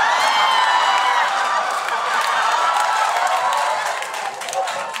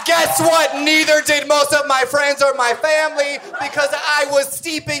 Guess what? Neither did most of my friends or my family because I was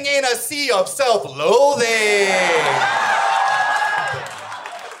steeping in a sea of self-loathing.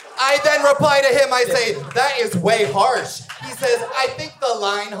 I then reply to him, I say, that is way harsh. He says, I think the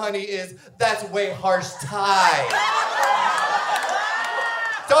line, honey, is, that's way harsh, Ty.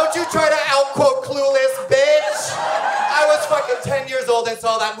 Don't you try to outquote Clueless, bitch. I was fucking 10 years old and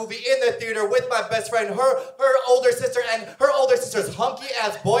saw that movie in the theater with my best friend, her older sister, and her older sister's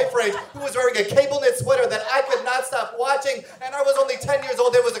hunky-ass boyfriend who was wearing a cable knit sweater that I could not stop watching, and I was only 10 years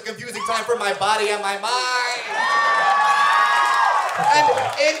old. It was a confusing time for my body and my mind. And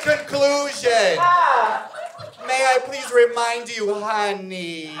in conclusion, may I please remind you,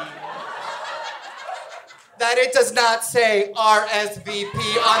 honey, that it does not say RSVP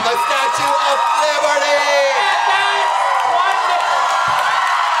on the Statue of Liberty.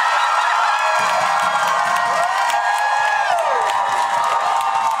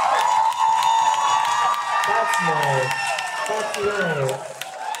 That's nice. That's nice.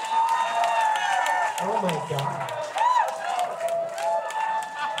 Oh my God.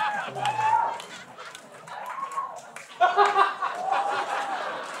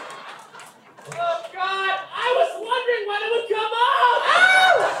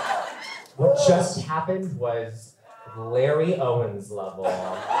 What just happened was Larry Owens level.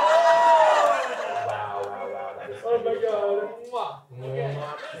 Wow. That is Oh my God.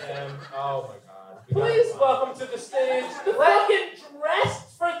 Oh my God. Please welcome to the stage the fucking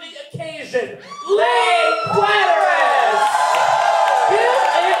dressed for the occasion, Lane Quaterus! Give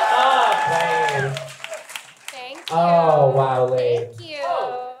it up, Lane. Thank you. Oh, wow, Lane. Thank you.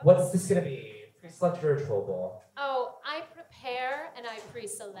 What's this gonna be? Pre-select or troll bowl? Oh, I prepare and I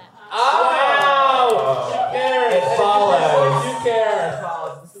pre-select. Wow! It follows. You care. It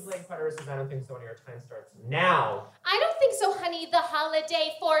follows. This is Lane Quaterus' I Don't Think So when your time starts now. I don't think so, honey. The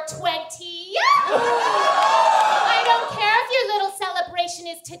holiday 420. I don't care if your little celebration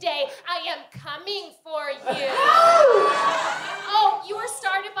is today. I am coming for you. Oh, you were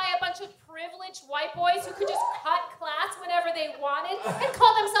started by a bunch of privileged white boys who could just cut class whenever they wanted and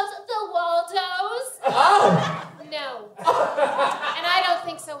call themselves the Waldos. Oh! No. And I don't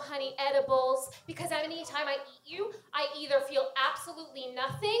think so, honey. Edibles. Because any time I eat you, I either feel absolutely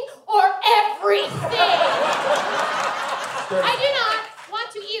nothing or everything. I do not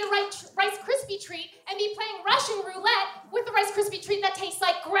want to eat a Rice Krispie treat and be playing Russian roulette with a Rice Krispie treat that tastes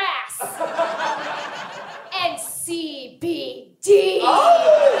like grass. And CBD.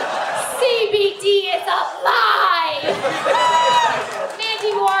 Oh. CBD is alive.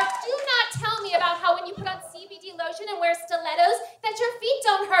 Mandy Moore, do not tell me about how when you put on CBD lotion and wear stilettos that your feet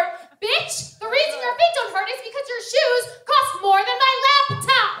don't hurt. Bitch, the reason your feet don't hurt is because your shoes cost more than my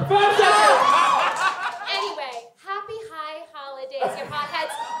laptop. Anyway, happy high holidays, you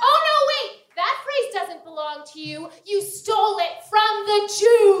hotheads. Oh no, wait, that phrase doesn't belong to you. You stole it from the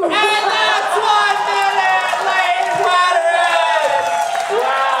Jews. And that's 1 minute, Lane Quaterus!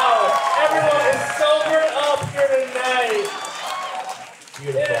 Wow, everyone is sobered up here tonight.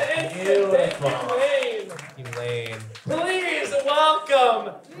 Beautiful. Thank you, Lane. Thank you, Lane. Please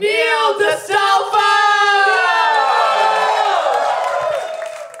welcome Neil DeSalvo!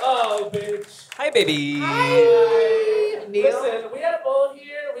 Oh, bitch. Hi, baby. Hi. Listen, we had a bowl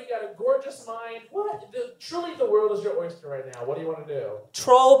here. We got a gorgeous mind. Truly, the world is your oyster right now. What do you want to do?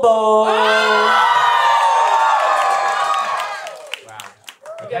 Troll bowl. Wow.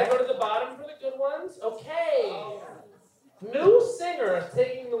 You gotta go to the bottom for the good ones. Okay. New singer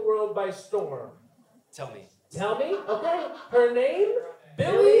taking the world by storm. Tell me. Tell me? Okay. Her name?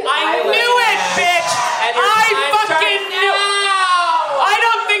 Billie I Eilish. knew it, bitch! I fucking knew it! I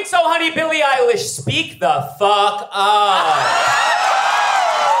don't think so, honey. Billie Eilish, speak the fuck up.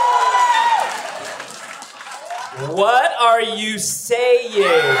 What are you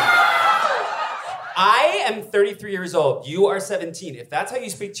saying? I am 33 years old. You are 17. If that's how you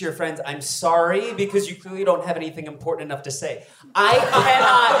speak to your friends, I'm sorry because you clearly don't have anything important enough to say. I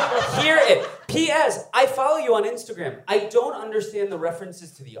cannot hear it. P.S. I follow you on Instagram. I don't understand the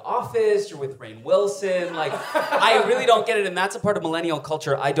references to The Office. You're with Rainn Wilson. Like, I really don't get it, and that's a part of millennial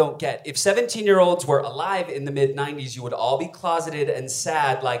culture I don't get. If 17-year-olds were alive in the mid-90s, you would all be closeted and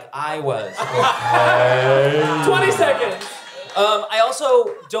sad like I was. 20 seconds. I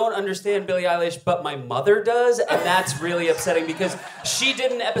also don't understand Billie Eilish, but my mother does, and that's really upsetting because she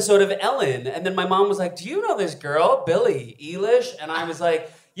did an episode of Ellen, and then my mom was like, "Do you know this girl, Billie Eilish?" And I was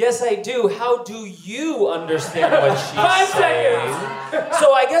like, "Yes, I do. How do you understand what she's 5 saying?" seconds.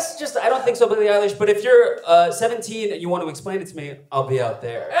 So I guess just I don't think so, Billie Eilish. But if you're 17 and you want to explain it to me, I'll be out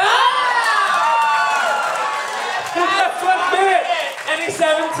there. That's 1 minute. Any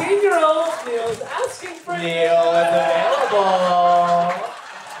 17-year-old, Neil is asking for you. Neil is available.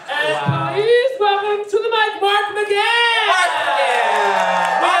 And please welcome to the mic, Mark McGann. Mark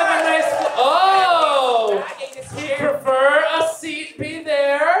McGann. We have a nice. Oh. He'd prefer a seat be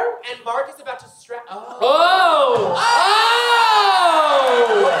there. And Mark is about to strap. Oh.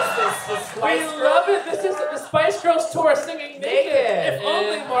 What is this? The Spice We Girls? love it. This is the Spice Girls tour singing naked. If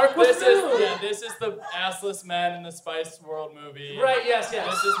only Mark was nude. This is the assless men in the Spice World movie. Right, yes.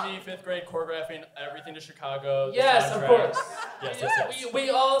 This is me, 5th grade, choreographing everything to Chicago. the Yes, of soundtrack. course. Yes. We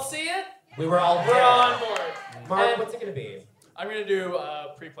all see it. We're on board. Mark, And- what's it gonna be? I'm gonna do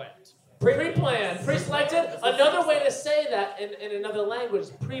pre-planned. Pre-planned, pre-selected. Another way to say that in another language,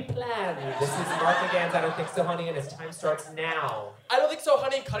 pre-planned. This is Mark McGann's I Don't Think So, Honey, and his time starts now. I don't think so,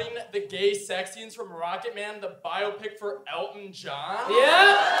 honey. Cutting the gay sex scenes from Rocket Man, the biopic for Elton John.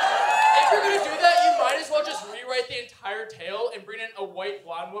 Yeah. If you're gonna do that, you might as well just rewrite the entire tale and bring in a white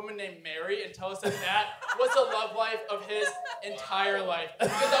blonde woman named Mary and tell us that that was the love life of his entire life.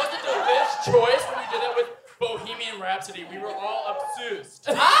 Because that was the delicious choice when we did that with Bohemian Rhapsody. We were all obsessed.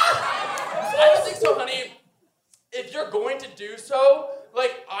 I don't think so, honey. If you're going to do so,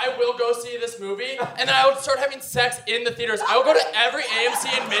 like, I will go see this movie, and I will start having sex in the theaters. I will go to every AMC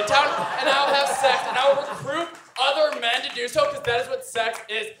in Midtown, and I will have sex, and I will recruit other men to do so, because that is what sex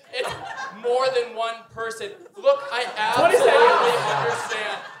is. It's more than one person. Look, I absolutely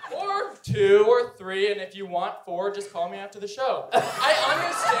understand. Or 2 or 3, and if you want 4, just call me after the show. I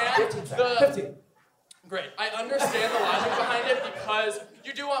understand 15. Great. I understand the logic behind it because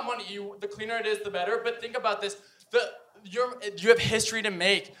you do want money. The cleaner it is, the better. But think about this. You have history to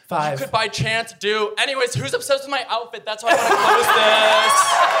make. 5. You could by chance do. Anyways, who's obsessed with my outfit? That's why I want to close this.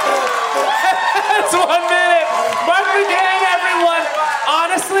 That's 1 minute. Mark McGann, everyone.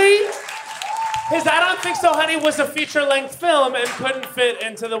 Honestly, his I Don't Think So, Honey was a feature-length film and couldn't fit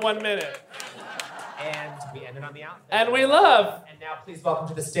into the 1 minute. And we ended on the outfit. And we love. And now please welcome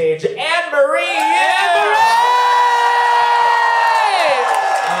to the stage, Anne-Marie!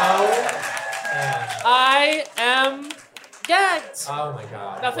 I am gagged. Oh my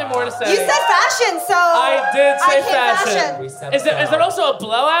God. Nothing more to say. You said fashion, so I did say came fashion. We said Is there also a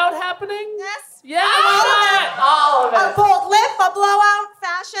blowout happening? Yes. Yeah. All of it. A bold lip, a blowout,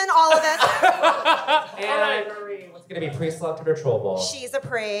 fashion, all of it. Anne-Marie, what's gonna be pre-selected or troll ball? She's a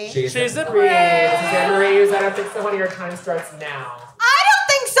pre. She's a pre. This is Anne-Marie's I Don't Think So, Honey. Your time starts now. I don't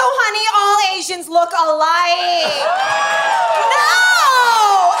think so, honey. All Asians look alike. No,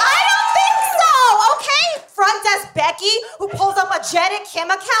 I don't think so. Okay, front desk Becky, who pulls up a Jet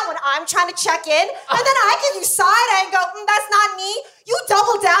Kim account when I'm trying to check in, and then I give you side eye and go, that's not me. You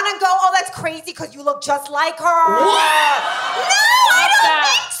double down and go, oh, that's crazy because you look just like her. What? No, I don't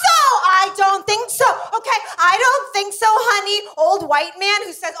think so. I don't think so. Okay, I don't think so, honey. Old white man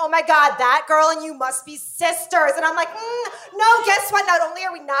who says, oh my God, that girl and you must be sisters. And I'm like, no, guess what? Not only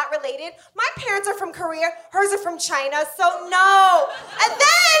are we not related, my parents are from Korea, hers are from China, so no. And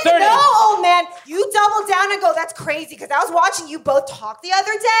then, 30. no, old man, you double down and go, that's crazy, because I was watching you both talk the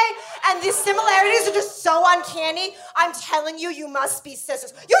other day, and the similarities are just so uncanny. I'm telling you, you must be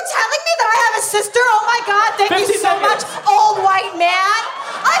sisters. You're telling me that I have a sister? Oh my God, thank you 50 so much, seconds. old white man.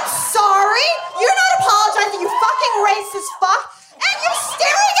 I'm sorry. You're not apologizing, you fucking racist fuck. And you're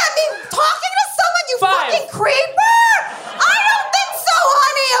staring at me talking to someone, you 5. fucking creeper. I don't think so,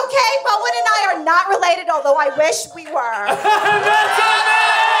 honey, okay? Bowen and I are not related, although I wish we were. That's a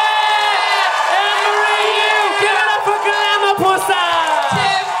minute! Anne-Marie, you give it up for Glamour Pussa!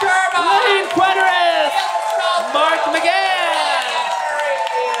 Tim Gerber! Lane Quadras! Mark McGann!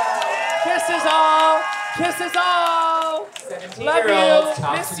 Kisses all! Kisses all! 17-year-olds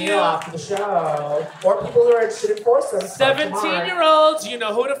talk Miss to you. Neil after the show. Or people who are interested in foursomes. 17-year-olds, you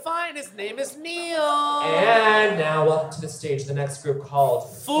know who to find. His name is Neil. And now, welcome to the stage, the next group called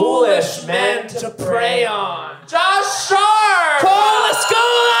Foolish Men to Prey On. Josh Sharp! Cole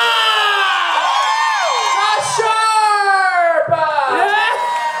Escola! Josh Sharp!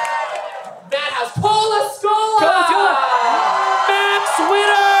 Madhouse, Cole Escola! Max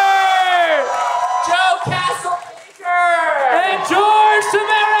Witter! Joe Castlebaker! And George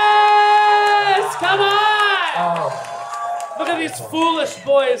Tavares! Come on! Oh. Look at these foolish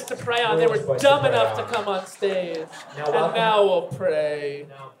boys to pray on. They were dumb enough to come on stage. And now we'll pray.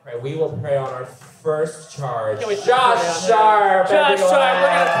 We will pray on our first charge. Josh Sharp, we're gonna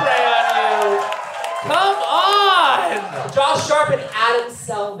pray on you. Come on! Josh Sharp and Adam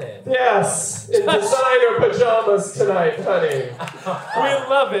Selman. Yes, in designer pajamas tonight, honey. We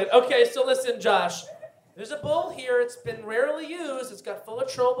love it. Okay, so listen, Josh. There's a bowl here. It's been rarely used. It's got full of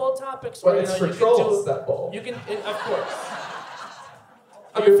Troll Bowl topics. Well, it's for trolls, that bowl. You can, of course.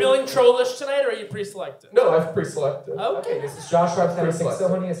 Are you feeling trollish tonight, or are you pre-selected? No, I've pre-selected. Okay, this is Josh Sharp's I don't think so,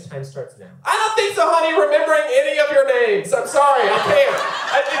 honey. His time starts now. I don't think so, honey, remembering any of your names. I'm sorry, I can't.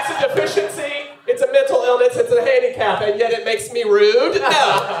 It's a deficiency, it's a mental illness, it's a handicap, and yet it makes me rude?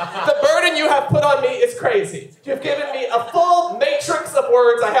 No. The burden you have put on me is crazy. You've given me a full matrix of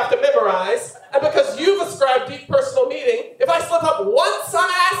words I have to memorize, and because you've ascribed deep personal meaning, if I slip up once, son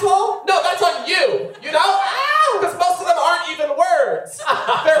asshole, no, that's on you, you know? Because most of them aren't even words.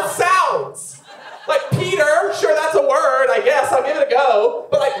 They're sounds. Like Peter, sure, that's a word, I guess, I'll give it a go.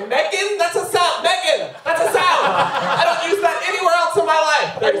 But like Megan, that's a sound. Megan, that's a sound. I don't use that anywhere else in my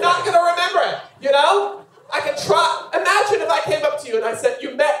life. I'm not gonna remember it, you know? I can try. Imagine if I came up to you and I said,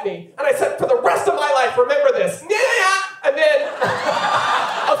 you met me, and I said, for the rest of my life, remember this. And then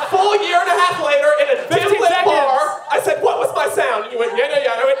a full year and a half later in a dim-lit bar, I said, what was my sound? And you went, yeah.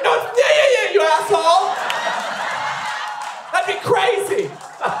 And I went, no, yeah, you asshole. That'd be crazy.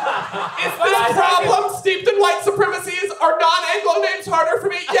 Is this problem steeped in white supremacies? Are non-Anglo names harder for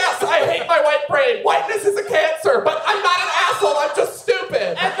me? Yes, I hate my white brain. Whiteness is a cancer, but I'm not an asshole, I'm just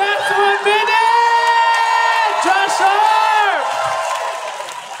stupid. And that's 1 minute! Josh Sharp!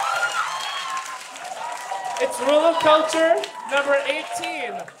 It's Rule of Culture, number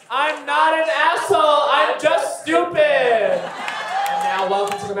 18. I'm not an asshole, I'm just stupid. And now,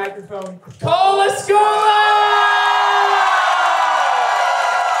 welcome to the microphone, Cole Escola!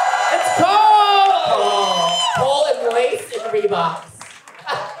 Cole and lace in Reeboks.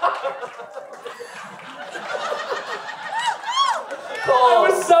 I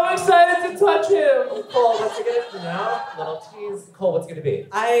was so excited to touch him. Cole, what's it gonna be? No, little tease. Cole, what's it gonna be?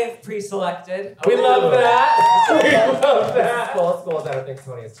 I've pre-selected. We love that. We love that. Cole's I don't think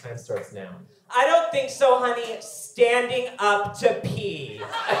so, honey. His time starts now. I don't think so, honey. Standing up to pee.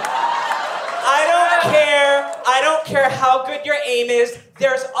 I don't care how good your aim is,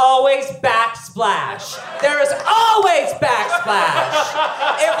 there's always backsplash. There is always backsplash.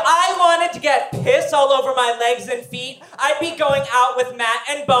 If I wanted to get piss all over my legs and feet, I'd be going out with Matt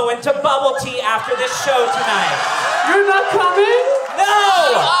and Bowen to bubble tea after this show tonight. You're not coming?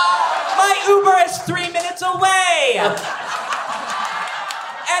 No! My Uber is 3 minutes away.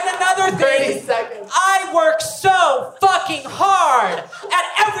 And another thing, 30 seconds. I work so fucking hard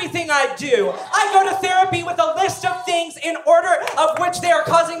at everything I do. I go to therapy with a list of things in order of which they are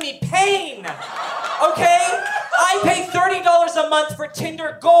causing me pain. Okay? I pay $30 a month for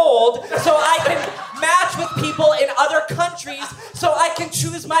Tinder Gold so I can match with people in other countries so I can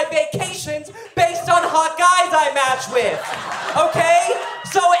choose my vacations based on hot guys I match with. Okay?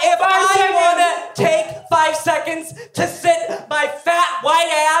 So if I want to take 5 seconds to sit my fat white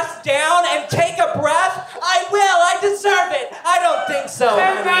ass down and take a breath, I will. I deserve it. I don't think so.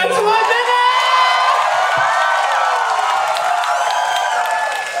 And that's 1 minute!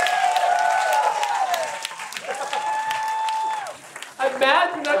 I'm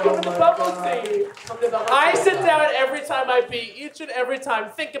mad you're not coming to bubble tea. I sit down every time I pee, each and every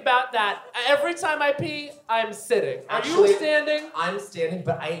time. Think about that. Every time I pee, I'm sitting. Are you standing? I'm standing,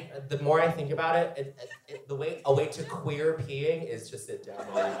 but the more I think about it, a way to queer peeing is to sit down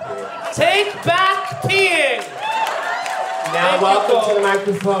while you pee. Take back peeing. Now, welcome to the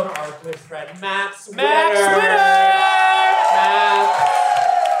microphone, our good friend Max Witter.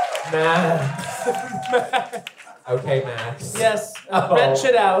 Max. Okay, Max. Yes, wrench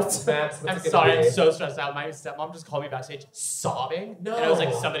it out. Max, I'm sorry, I'm so stressed out. My stepmom just called me backstage sobbing. No. And I was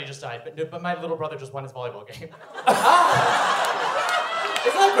like, somebody just died. But my little brother just won his volleyball game. Isn't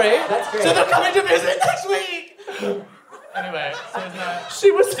that great? That's great. So they're coming to visit next week. Anyway,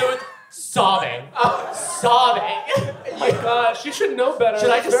 she was sobbing. Sobbing. Oh my God, she should know better.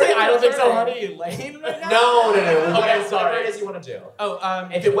 Should I just say I don't think so, honey, Elaine right now? No. Okay, sorry. Whatever it is you want to do. Oh,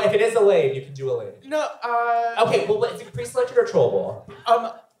 if it is Elaine, you can do Elaine. No, Okay, well, is it pre-selected or Troll Bowl?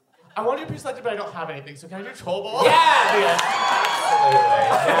 I want to do pre-selected, but I don't have anything, so can I do Troll Bowl? Yeah!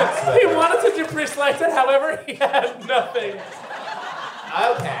 He wanted to do pre-selected, however, he had nothing.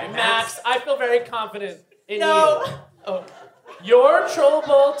 Okay, Max, I feel very confident in you. Oh. Your Troll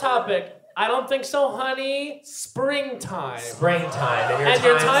Bowl topic, I don't think so, honey, springtime. Springtime, And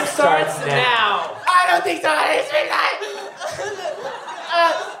your time starts now. I don't think so, honey, springtime!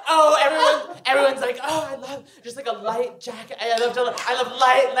 Everyone's like, oh, I love just like a light jacket. I love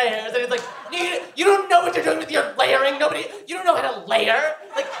light layers, and it's like you don't know what you're doing with your layering. You don't know how to layer.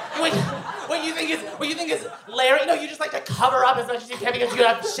 Like what you think is layering. No, you just like to cover up as much as you can because you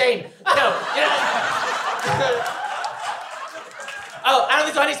have shame. No, you know. Oh, I don't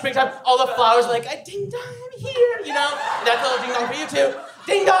think so, honey. Springtime. All the flowers are like, ding dong, I'm here. You know, and that's a little ding dong for you too.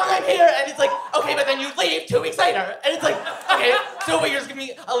 Ding dong, I'm here. And it's like, okay, but then you leave 2 weeks later. And it's like, okay, so you're just giving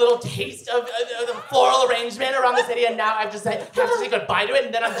me a little taste of the floral arrangement around the city, and now I have to say goodbye to it,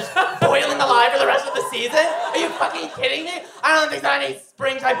 and then I'm just boiling alive for the rest of the season? Are you fucking kidding me? I don't think so, honey.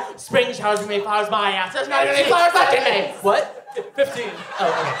 Springtime. Spring showers bring me flowers, my ass. There's not even any flowers left in May. What? 15. Oh,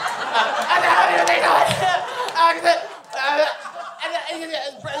 okay.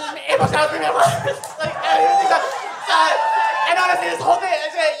 April showers bring me flowers. And honestly, this whole thing,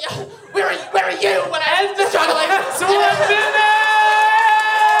 where are you when I was just trying to like...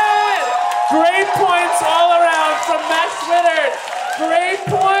 Great points all around from Max Wittert. Great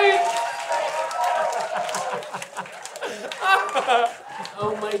points.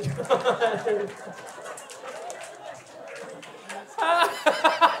 Oh my God.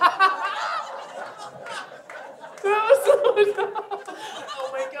 Oh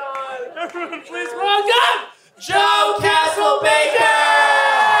my God. Everyone, please welcome Joe Castlebaker!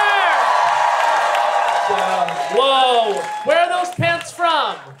 Whoa, where are those pants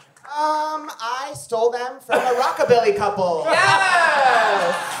from? I stole them from a rockabilly couple.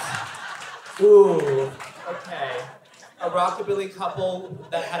 Yes! Ooh, okay. A rockabilly couple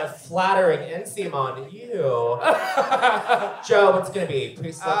that had a flattering inseam on you. Joe, what's it gonna be?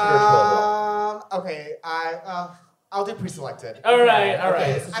 Pre-selected or global? Okay, I'll do pre-selected. All right.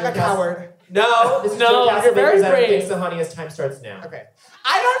 I'm a coward. No, this is Joe you're very Castlebaker's I don't think brave. so, honey, as time starts now. Okay.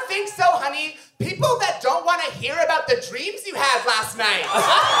 I don't think so, honey. People that don't want to hear about the dreams you had last night.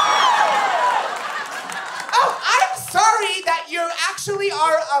 Oh, I'm sorry that you actually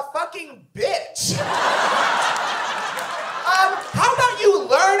are a fucking bitch. How about you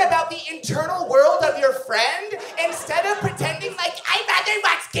learn about the internal world of your friend instead of pretending like I'd rather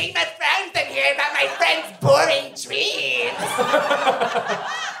watch Game of Thrones than hear about my friend's boring dreams?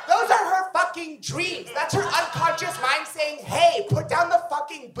 Those are her fucking dreams. That's her unconscious mind saying, hey, put down the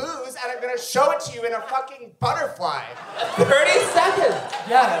fucking booze and I'm gonna show it to you in a fucking butterfly. 30 seconds.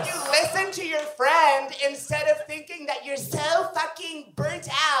 Yes. You listen to your friend instead of thinking that you're so fucking burnt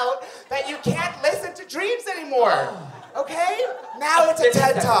out that you can't listen to dreams anymore. Okay? Now it's a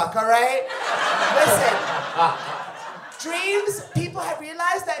TED Talk, all right? Listen. Dreams, people have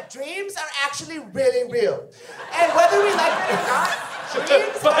realized that dreams are actually really real. And whether we like it or not,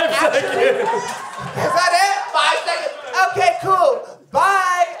 dreams are actually... Is that it? 5 seconds. Okay, cool.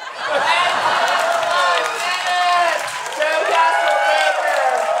 Bye. And 5 minutes. Joe Castlebaker.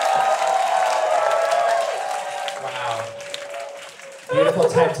 Wow. Beautiful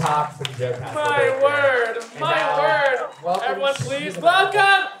TED Talk from Joe Castlebaker. My word. Welcome. Everyone, please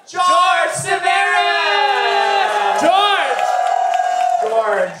welcome George Severus!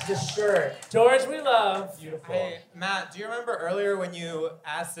 George, the shirt. George, we love. Beautiful. Hey, Matt, do you remember earlier when you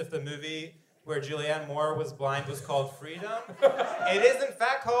asked if the movie where Julianne Moore was blind was called Freedom? It is, in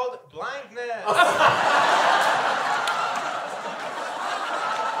fact, called Blindness.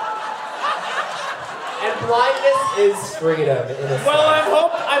 And blindness is freedom. Well,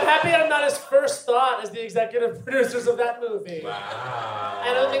 I'm happy I'm not his first thought as the executive producers of that movie. Wow.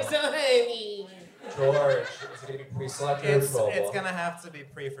 I don't think so, honey. George, is it going to be pre-selected or global? It's going to have to be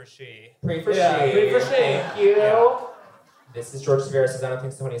pre for she. Pre for she. Pre for she. Thank you. Yeah. This is George Severus says, I don't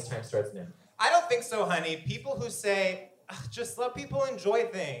think so, honey, as time starts now. I don't think so, honey. People who say, just let people enjoy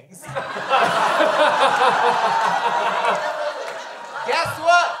things. Guess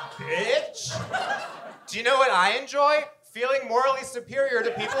what, bitch? Do you know what I enjoy? Feeling morally superior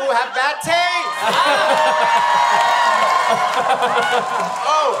to people who have bad taste.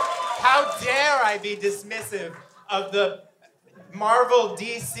 Oh, how dare I be dismissive of the Marvel,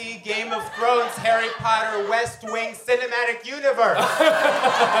 DC, Game of Thrones, Harry Potter, West Wing cinematic universe.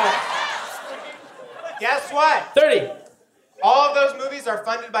 Guess what? 30. All of those movies are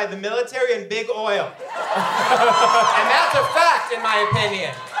funded by the military and big oil. And that's a fact, in my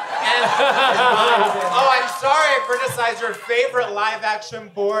opinion. And, oh, I'm sorry I criticized your favorite live-action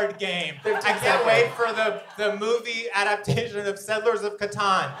board game. I can't wait for the movie adaptation of Settlers of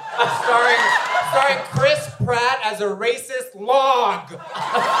Catan, starring Chris Pratt as a racist log. And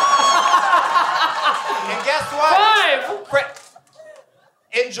guess what? 5.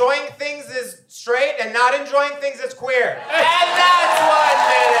 Enjoying things is straight and not enjoying things is queer. And that's 1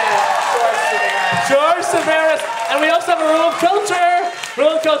 minute. George Severus. And we also have a rule of culture.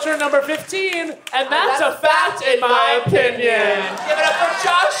 Rule of culture number 15, and that's a fact in my opinion. Give it up for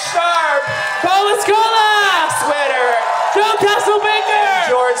Josh Sharp, Cola Scola, Twitter, Joe Castlebaker,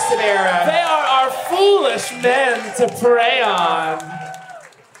 George Severa. They are our foolish men to prey on.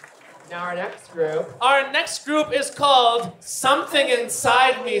 Now our next group. Our next group is called Something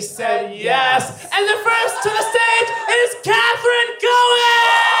Inside Me Said Yes. And the first to the stage is Catherine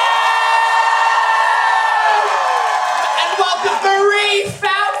Cohen! And welcome Marie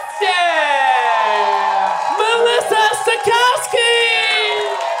Faustin! Melissa Stokowski!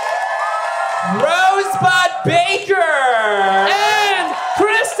 Rosebud Baker! And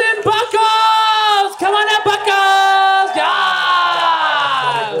Kristen Buckles! Come on up, Buckles! Yeah!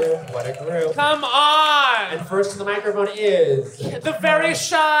 What a group. Come on! And first to the microphone is... the very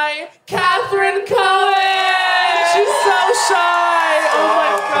shy Catherine Cohen! She's so shy! Oh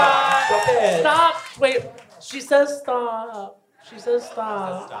my god! Stop! Wait, she says stop. She says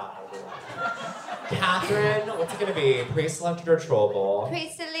stop. Catherine, what's it gonna be? Pre-selected or trollable?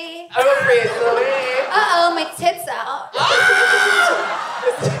 Pre-silly. Oh, pre-silly. Uh-oh, my tits out.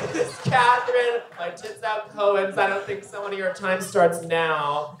 This is Catherine, my tits out Cohen's. I don't think so, honey. Your time starts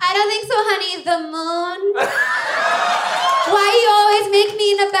now. I don't think so, honey. The moon. Why you always make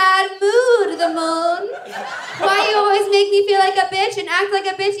me in a bad mood, the moon? Why you always make me feel like a bitch and act like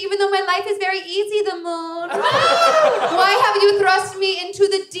a bitch even though my life is very easy, the moon? Why have you thrust me into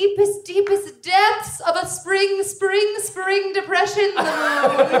the deepest, deepest depths of a spring depression, the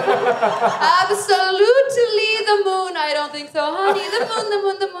moon? Absolutely the moon. I don't think so, honey. The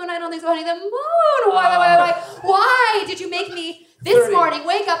moon. I don't think so, honey. The moon. Why did you make me this morning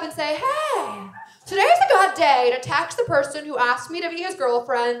wake up and say, hey, today's a good day to text the person who asked me to be his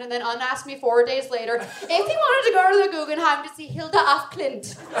girlfriend and then unasked me 4 days later if he wanted to go to the Guggenheim to see Hilda af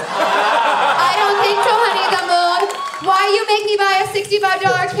Klint. I don't think so, honey, the moon. Why you make me buy a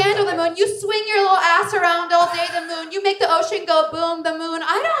 $65 candle, the moon? You swing your little ass around all day, the moon. You make the ocean go boom, the moon.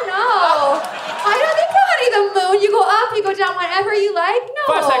 I don't know. I don't think so, honey, the moon. You go up, you go down whenever you like.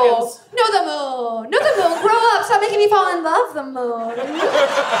 No. 5 seconds. No, the moon. No, the moon. Grow up. Stop making me fall in love, the moon.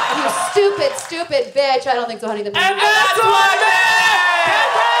 You stupid bitch. I don't think so, honey, the moon. And that's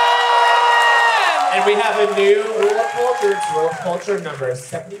And we have a new rule of culture. It's rule of culture number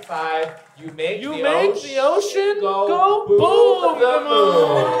 75. You make the ocean go boom, the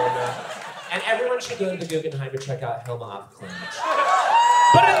moon. And everyone should go to the Guggenheim to check out Hilda af Klint.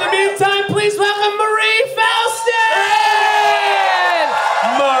 But in the meantime, please welcome Marie Faustin!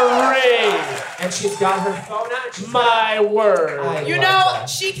 Marie! And she's got her phone out. My word. You know,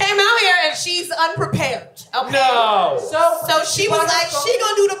 she came out here and she's unprepared. Okay? No. So she was like, she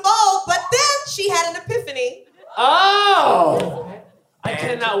gonna do the bowl, but then she had an epiphany. Oh! I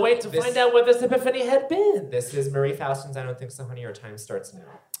cannot wait to find out what this epiphany had been. This is Marie Faustin's I Don't Think So, Honey. Your time starts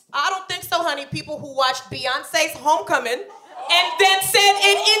now. I don't think so, honey. People who watched Beyonce's Homecoming and then said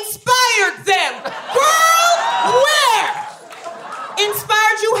it inspired them. Girl, where?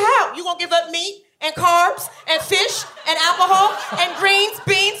 Inspired you how? You gonna give up meat and carbs and fish and alcohol and greens,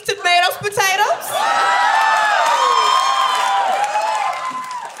 beans, tomatoes, potatoes?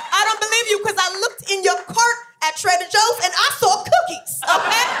 I don't believe you because I looked in your cart at Trader Joe's and I saw cookies,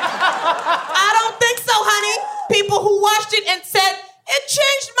 okay? I don't think so, honey. People who watched it and said, it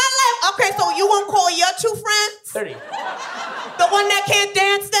changed my life. Okay, so you won't call your two friends? 30. The one that can't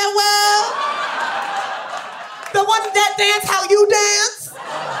dance that well? The one that dance how you dance?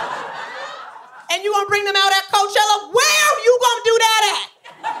 And you gonna bring them out at Coachella? Where you gonna do that at?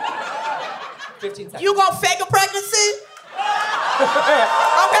 15 seconds. You gonna fake a pregnancy?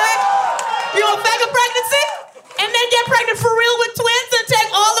 Okay? You gonna fake a pregnancy? And then get pregnant for real with twins and take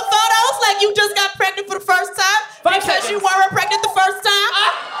all the photos like you just got pregnant for the first time? 5 because seconds. you weren't pregnant the first time?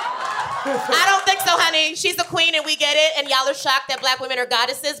 I don't think so, honey. She's a queen and we get it, and y'all are shocked that black women are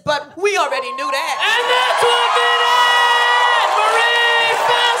goddesses, but we already knew that. And that's what it is!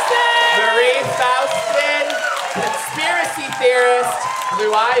 Marie Faustin, conspiracy theorist. Blue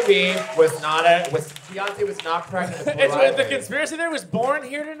Ivy Beyonce was not pregnant with Blue Ivy. The conspiracy theory was born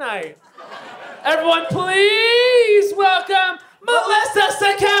here tonight. Everyone, please welcome Melissa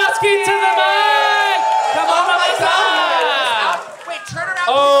Stokowski to the mic! Come on, Melissa! Wait, turn around.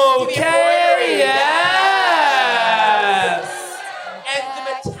 Okay, yes! And the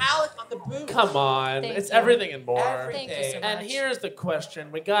metallic on the boot. Come on, Thank it's you. everything and more. Everything. Thank you so much. And here's the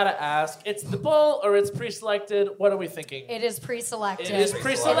question we gotta ask: it's the bull or it's pre-selected? What are we thinking? It is pre-selected. It is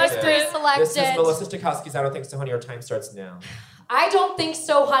pre-selected. It is pre-selected. This is Melissa Stokowski's I Don't Think So, Honey. Your time starts now. I don't think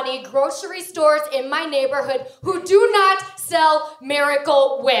so, honey. Grocery stores in my neighborhood who do not sell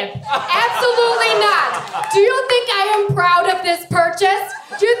Miracle Whip. Absolutely not. Do you think I am proud of this purchase?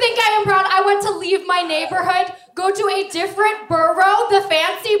 Do you think I am proud? I want to leave my neighborhood, go to a different borough, the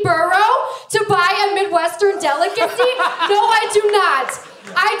fancy borough, to buy a Midwestern delicacy? No, I do not.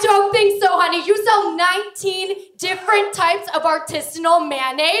 I don't think so, honey. You sell 19 different types of artisanal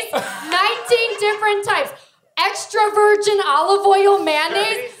mayonnaise. 19 different types. Extra virgin olive oil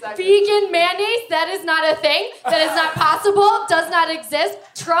mayonnaise, vegan mayonnaise, that is not a thing. That is not possible, does not exist.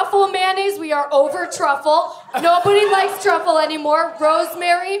 Truffle mayonnaise, we are over truffle. Nobody likes truffle anymore.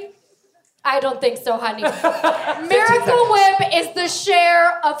 Rosemary, I don't think so, honey. Miracle Whip is the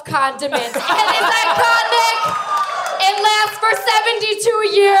Cher of condiments. It is iconic. It lasts for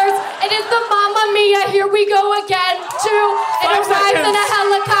 72 years. It is the Mamma Mia, here we go again, too. It arrives in a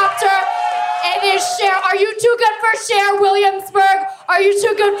helicopter. It is Cher. Are you too good for Cher, Williamsburg? Are you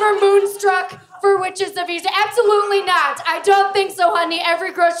too good for Moonstruck, for Witches of East? Absolutely not. I don't think so, honey.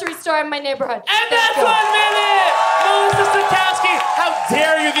 Every grocery store in my neighborhood. And that's 1 minute! Melissa Stokowski, how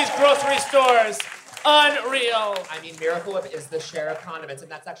dare you, these grocery stores? Unreal. I mean, Miracle Whip is the Cher of condiments,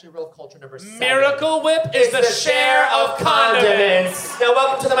 and that's actually real culture number 7. Miracle Whip is the Cher of condiments. Now,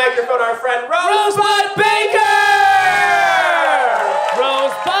 welcome to the microphone, our friend Rosebud Baker!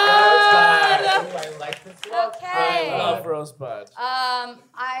 Rosebud! I like this look. Okay. I love Rosebud.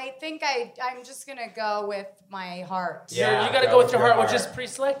 I think I'm just gonna go with my heart. Yeah, you gotta go with your heart, which is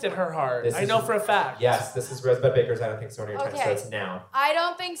pre-selected her heart. I know for a fact. Yes, this is Rosebud Baker's I don't think so on your time, so Okay. it's now. I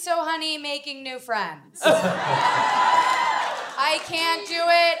don't think so, honey, making new friends. I can't do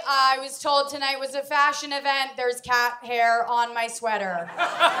it. I was told tonight was a fashion event. There's cat hair on my sweater.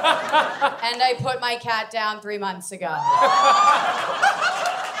 And I put my cat down 3 months ago.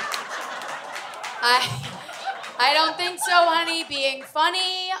 I don't think so, honey, being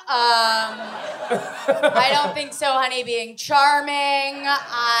funny. I don't think so, honey, being charming.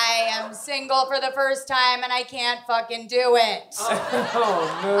 I am single for the first time and I can't fucking do it.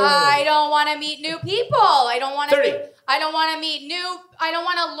 Oh, no. I don't want to meet new people. I don't want to 30. I don't want to meet new. I don't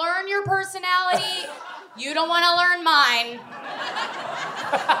want to learn your personality. You don't want to learn mine.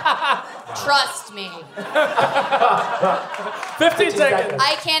 Trust me. 15 seconds.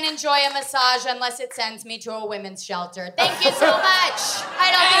 I can't enjoy a massage unless it sends me to a women's shelter. Thank you so much.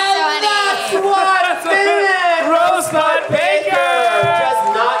 I don't think so, honey. That's 1 minute. Rosebud Baker Does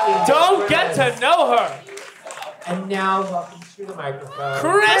not need Don't get to know her. And now, welcome to the microphone.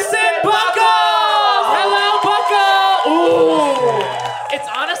 Kristen Buckles! Hello, Buckle! Ooh! It's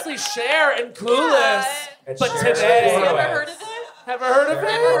honestly Cher and Clueless. But today. Ever heard of it? Ever heard of it?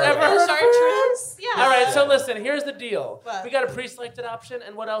 Ever heard of Chartreuse? it? All right, so listen, here's the deal. What? We got a pre-selected option,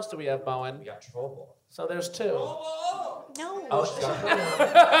 and what else do we have, Bowen? We got Troll. So there's 2. No. Oh, she's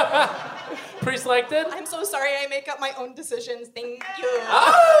got Pre-selected? I'm so sorry. I make up my own decisions. Thank you.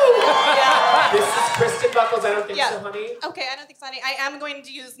 Oh! This is Kristen Buckles. I don't think Yeah. so, honey. Okay, I don't think so, honey. I am going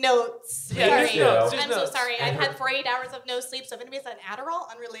to use notes. Yeah, Sorry. use notes, use I'm notes. so sorry. And I've her- had 48 hours of no sleep, so if anybody's an Adderall,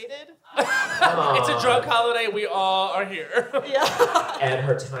 unrelated. It's a drug holiday. We all are here. Yeah. And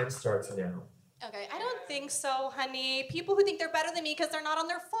her time starts now. Okay, I don't think so, honey. People who think they're better than me because they're not on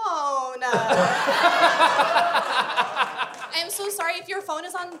their phone. I'm so sorry if your phone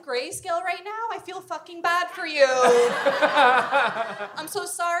is on grayscale right now. I feel fucking bad for you. I'm so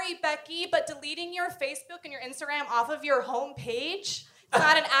sorry, Becky, but deleting your Facebook and your Instagram off of your home page, it's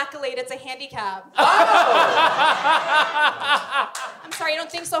not an accolade, it's a handicap. I'm sorry, I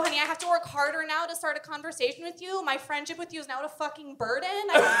don't think so, honey. I have to work harder now to start a conversation with you. My friendship with you is now a fucking burden.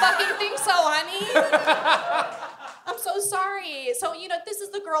 I don't fucking think so, honey. I'm so sorry. So, this is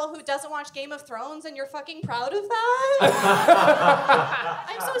the girl who doesn't watch Game of Thrones and you're fucking proud of that?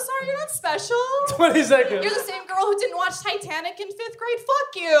 I'm so sorry, you're not special. 20 seconds. You're the same girl who didn't watch Titanic in 5th grade.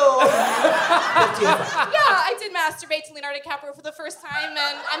 Fuck you. Yeah, I did masturbate to Leonardo DiCaprio for the first time,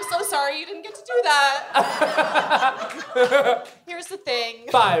 and I'm so sorry you didn't get to do that. Here's the thing.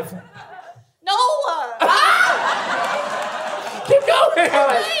 5. No! Keep going.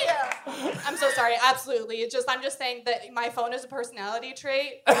 I'm so sorry, absolutely. I'm just saying that my phone is a personality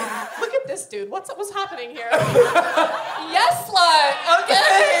trait. Look at this dude. What's happening here? Yes, slut.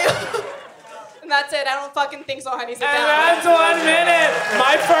 Okay. And that's it. I don't fucking think so, honey. Sit And down. that's 1 minute.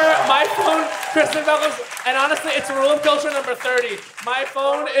 My phone, Kristen Buckles, and honestly, it's rule of culture number 30. My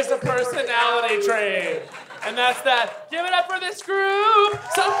phone is a personality trait. And that's that. Give it up for this group.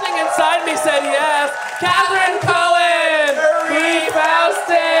 Something inside me said yes. Catherine Cohen, Lee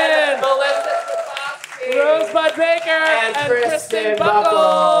Faustin, Rosebud Baker, And Kristen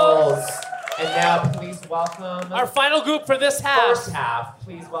Buckles. And now, please welcome. Our final group for this half. First half,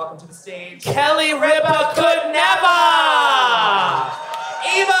 please welcome to the stage. Kelly Ripa Could Never!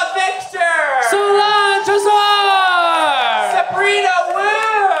 Eva Victor! Solange Azar! Sabrina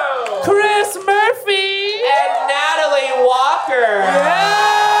Wu! Chris Murphy! And Natalie Walker!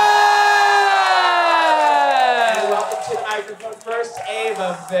 And welcome to the microphone first,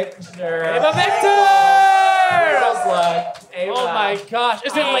 Eva Victor. Eva Victor! Girls look. Eva. Oh my gosh.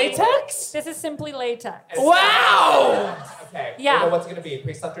 Is it latex? This is simply latex. Wow! Okay. Yeah. Eva, what's it going to be?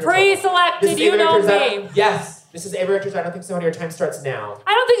 Pre-selected? Pre-selected, you know me. Yes. This is Ava Richards. I don't think so. Honey, your time starts now.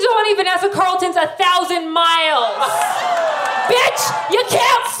 I don't think so, honey. Vanessa Carlton's 1,000 miles. Bitch, you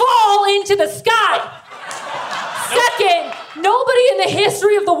can't fall into the sky. Second, nobody in the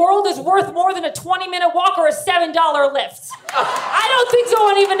history of the world is worth more than a 20-minute walk or a $7 lift. I don't think so,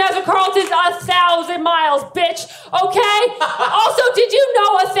 honey. Vanessa Carlton's 1,000 miles, bitch. Okay? Also, did you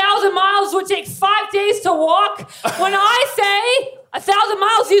know 1,000 miles would take 5 days to walk? When I say 1,000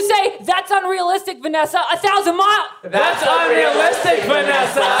 miles, you say, that's unrealistic, Vanessa. 1,000 miles. That's unrealistic,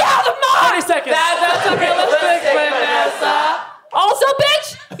 Vanessa. 1,000 miles. 30 seconds. That's unrealistic, Vanessa. Also,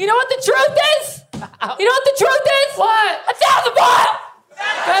 bitch, you know what the truth is? You know what the truth is? What? 1,000 miles.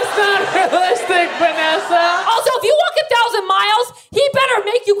 That's not realistic, Vanessa. Also, if you walk 1,000 miles, he better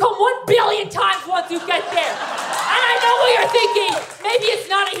make you come 1 billion times once you get there. And I know what you're thinking. Maybe it's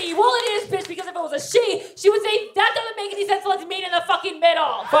not a he. Well, it is, bitch, because if it was a she would say, that doesn't make any sense, let's meet in the fucking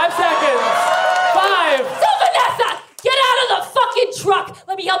middle. 5 seconds. 5. So, Vanessa, get out of the fucking truck.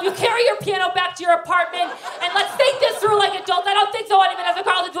 Let me help you carry your piano back to your apartment, and let's think this through like adults. I don't think so, honey. Vanessa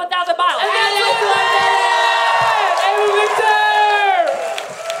Carlton to 1,000 miles. And that's Ava Victor!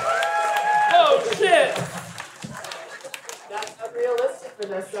 Oh, shit. That's unrealistic,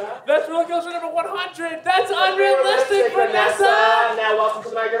 Vanessa. That's roller coaster number 100. That's unrealistic, Vanessa. Now, welcome to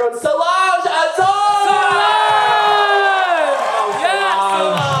the microphone, Solange Azar! Solange! Oh, Yes,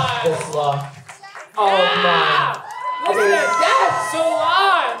 Solange. This look. Oh, yeah. my. Listen, Yes!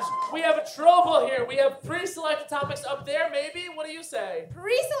 Solange, we have a trouble here. We have pre-selected topics up there, maybe? What do you say?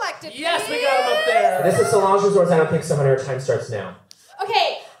 Pre-selected. Yes, we got them up there. This is Solange Resorts. I don't think so, honey. Your time starts now.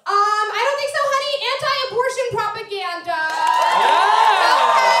 Okay. I don't think so, honey. Anti-abortion propaganda.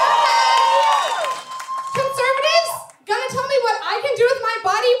 Conservatives gonna tell me what I can do with my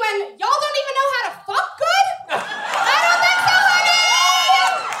body when y'all don't even know how to fuck good? I don't think so, honey.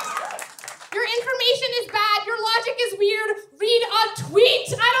 Your information is bad. Your logic is weird. Read a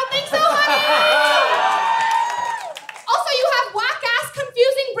tweet. I don't think so, honey. Also, you have whack-ass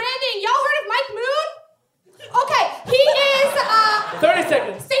confusing branding. Y'all heard of Mike Moon? Okay, he is 30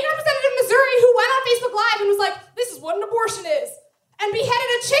 seconds. State Representative Missouri who went on Facebook Live and was like, this is what an abortion is. And beheaded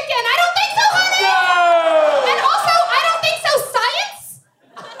a chicken. I don't think so, honey. No. And also, I don't think so, science.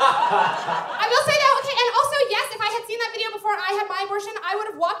 I will say that, okay, and also, yes, if I had seen that video before I had my abortion, I would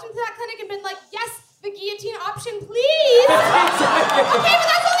have walked into that clinic and been like, yes, the guillotine option, please. Okay, but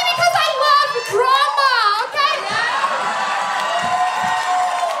that's only because I love drama, okay?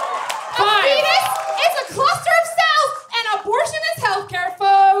 A fetus is a cluster of cells, and abortion is healthcare,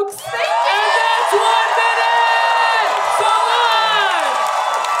 folks. Thank you. And that's 1 minute! Solange!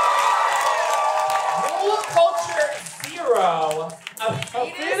 Rule culture zero. A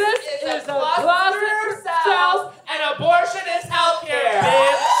fetus is a cluster of cells, and abortion is healthcare.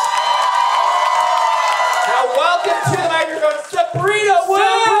 Bitch. Now, welcome to the microphone, Sabrina Wu.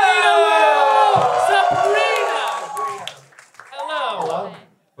 Sabrina! Hello. Hello.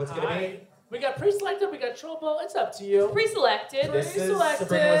 What's gonna be? We got pre-selected, we got trouble. It's up to you. Pre-selected. This is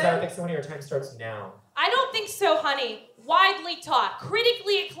Sabrina Wu. I don't think so, honey. Your time starts now. I don't think so, honey. Widely taught,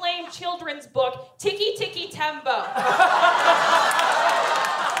 critically acclaimed children's book, Tiki Tiki Tembo.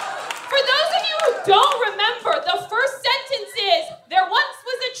 For those of you who don't remember, the first sentence is, there once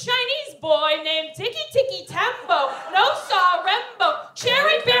was a Chinese boy named Tiki Tiki Tembo, no saw Rembo,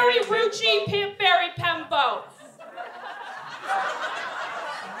 Cherry Berry Ruchi Pimp Berry Pembo.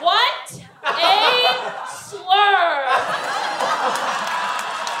 What a slur.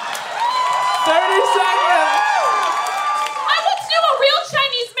 30 seconds. I once knew a real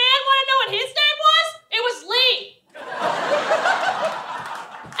Chinese man. Want to know what his name was? It was Lee.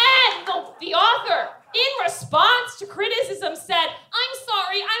 And the author, in response to criticism, said, I'm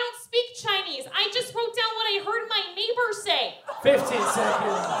sorry, I don't speak Chinese. I just wrote down what I heard my neighbor say. 15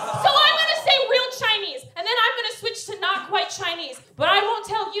 seconds. So I'm going to say real Chinese, and then I'm going to switch to not quite Chinese. But I won't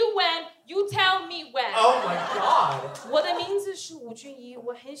tell you when, you tell me when. Oh my God. 我的名字是吴俊怡，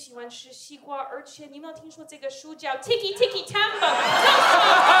我很喜欢吃西瓜，而且你有没有听说这个书叫 Tiki Tiki Tembo?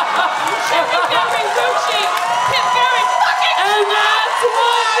 Cherry Berry Ruchi, Pip Berry fucking And that's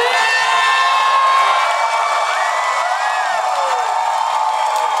 1 minute!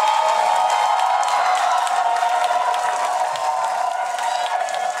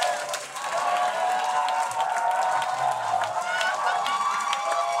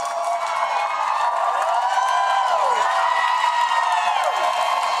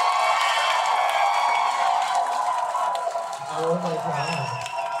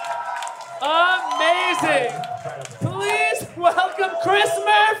 amazing. Please welcome Chris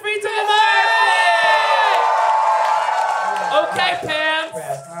Murphy to the stage. Okay, Pants.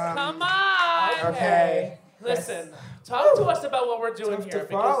 Come on. Okay. Listen, talk to us about what we're doing here.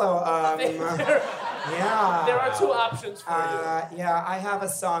 Follow. Yeah. There are two options for you. Yeah, I have a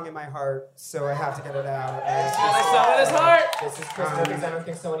song in my heart, so I have to get it out. He's got a song in his heart. This is Chris Murphy's I Don't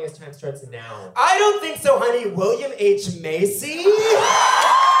Think So, when his time starts now. I don't think so, honey. William H. Macy?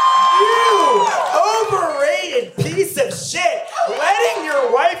 You overrated piece of shit! Letting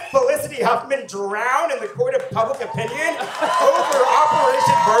your wife Felicity Huffman drown in the court of public opinion over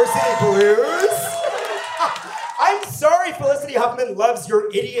Operation Varsity Blues? I'm sorry Felicity Huffman loves your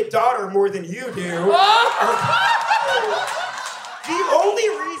idiot daughter more than you do. The only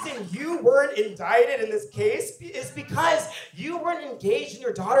reason you weren't indicted in this case is because you weren't engaged in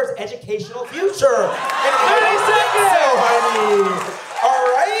your daughter's educational future. And I don't think so, honey. All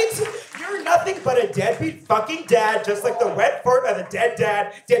right? You're nothing but a deadbeat fucking dad, just like the wet fart of a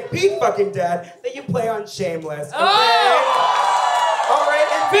deadbeat fucking dad that you play on Shameless. Okay? All right,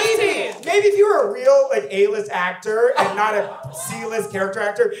 and maybe if you were a real A-list actor and not a C-list character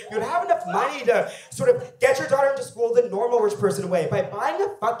actor, you'd have enough money to sort of get your daughter into school the normal rich person way by buying a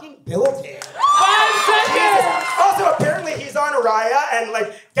fucking building. 5 seconds! Also, apparently he's on Araya, and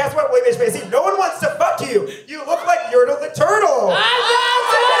guess what, William H. Macy? No one wants to fuck you. You look like Yertle the Turtle. William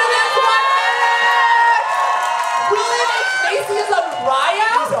H. Macy is on Raya?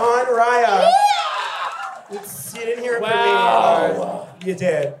 He's on Raya. You didn't hear it from me. You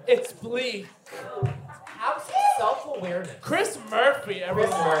did. It's bleak. Have some self-awareness. Chris Murphy,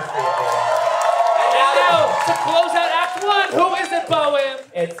 everyone. Chris Murphy. And now, to close out Act 1, who is it, Bowen?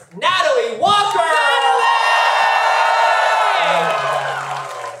 It's Natalie Walker!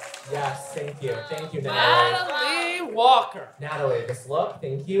 Yes, thank you. Thank you, Natalie. Natalie Walker. Natalie, this look,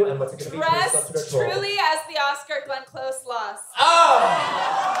 thank you. And what's it going to be? Dressed truly as the Oscar Glenn Close lost. Oh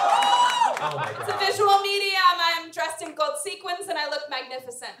my God. It's a visual medium. I'm dressed in gold sequins and I look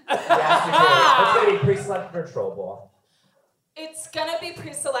magnificent. Yes, you do. It's going to be pre-selected or troll ball. It's gonna be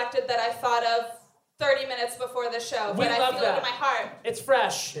pre-selected that I thought of 30 minutes before the show, but I feel it in my heart. It's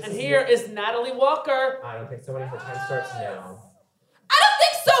fresh. And here is Natalie Walker. I don't think so. When her time starts now. I don't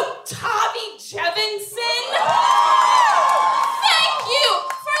think so, Tommy Jevinson. Thank you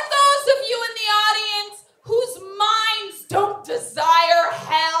for those of you in the audience whose minds don't desire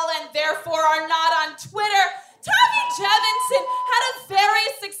hell and therefore are not on Twitter. Tommy Jevinson had a very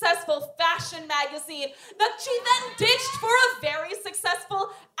successful fashion magazine that she then ditched for a very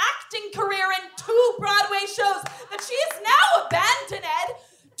successful acting career in 2 Broadway shows that she has now abandoned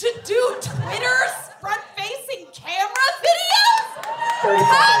to do Twitter's front-facing camera videos?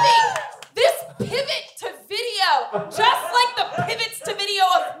 Tommy, this pivot to video, just like the pivots to video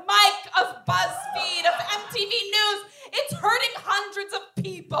of Mike, of BuzzFeed, of MTV News, it's hurting hundreds of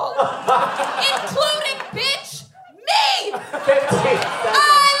people, including, bitch, me!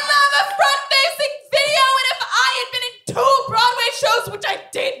 I love a front-facing video, and if I had been in 2 Broadway shows, which I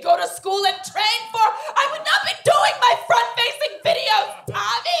did go to school and train for, I would not be doing my front-facing videos,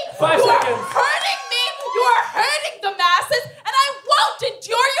 Tommy! 5 you seconds. are hurting me, you are hurting the masses, and I won't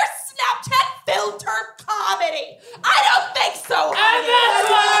endure your Snapchat filter comedy! I don't think so, honey! And that's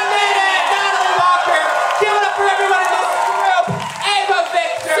 1 minute! Natalie Walker! Give it up for everyone in this group! Ava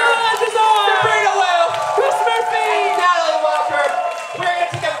Victor! Sabrina Will! Chris Murphy! Natalie Walker! We're going to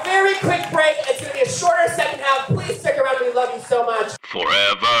take a very quick break. It's going to be a shorter second half. Please stick around. We love you so much.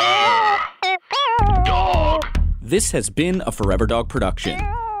 Forever Dog. This has been a Forever Dog production.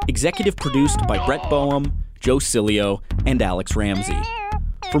 Executive produced by Brett Boehm, Joe Cilio, and Alex Ramsey.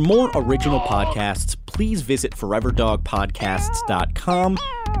 For more original podcasts, please visit foreverdogpodcasts.com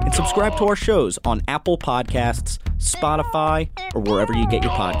and subscribe to our shows on Apple Podcasts, Spotify, or wherever you get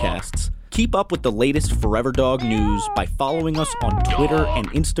your podcasts. Keep up with the latest Forever Dog news by following us on Twitter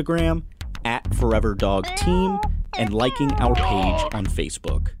and Instagram @ForeverDogTeam and liking our page on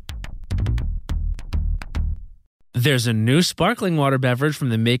Facebook. There's a new sparkling water beverage from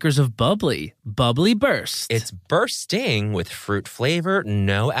the makers of Bubbly, Bubbly Burst. It's bursting with fruit flavor,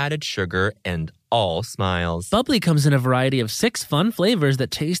 no added sugar, and all smiles. Bubbly comes in a variety of 6 fun flavors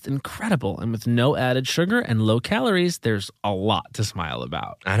that taste incredible. And with no added sugar and low calories, there's a lot to smile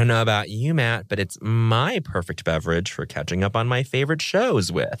about. I don't know about you, Matt, but it's my perfect beverage for catching up on my favorite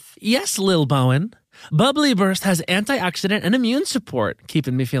shows with. Yes, Lil Bowen. Bubbly Burst has antioxidant and immune support,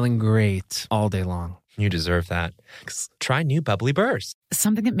 keeping me feeling great all day long. You deserve that. Try new Bubbly Burst.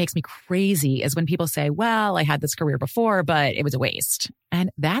 Something that makes me crazy is when people say, well, I had this career before, but it was a waste.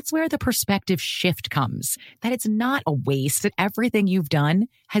 And that's where the perspective shift comes, that it's not a waste, that everything you've done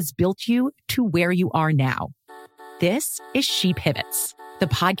has built you to where you are now. This is She Pivots, the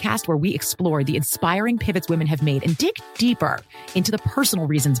podcast where we explore the inspiring pivots women have made and dig deeper into the personal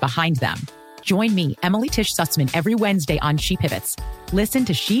reasons behind them. Join me, Emily Tish Sussman, every Wednesday on She Pivots. Listen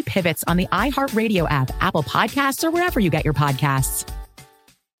to She Pivots on the iHeartRadio app, Apple Podcasts, or wherever you get your podcasts.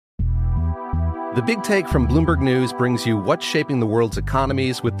 The Big Take from Bloomberg News brings you what's shaping the world's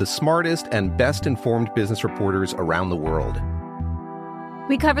economies with the smartest and best-informed business reporters around the world.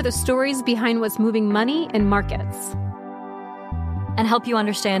 We cover the stories behind what's moving money and markets, and help you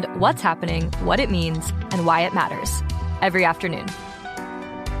understand what's happening, what it means, and why it matters every afternoon.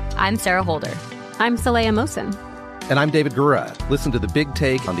 I'm Sarah Holder. I'm Saleha Mohsin. And I'm David Gura. Listen to The Big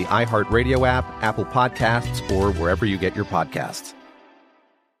Take on the iHeartRadio app, Apple Podcasts, or wherever you get your podcasts.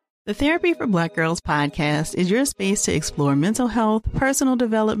 The Therapy for Black Girls podcast is your space to explore mental health, personal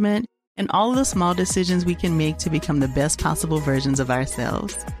development, and all of the small decisions we can make to become the best possible versions of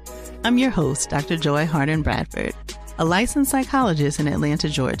ourselves. I'm your host, Dr. Joy Harden Bradford, a licensed psychologist in Atlanta,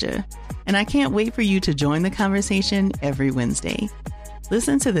 Georgia, and I can't wait for you to join the conversation every Wednesday.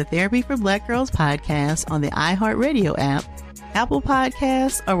 Listen to the Therapy for Black Girls podcast on the iHeartRadio app, Apple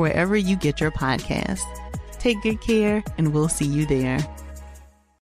Podcasts, or wherever you get your podcasts. Take good care, and we'll see you there.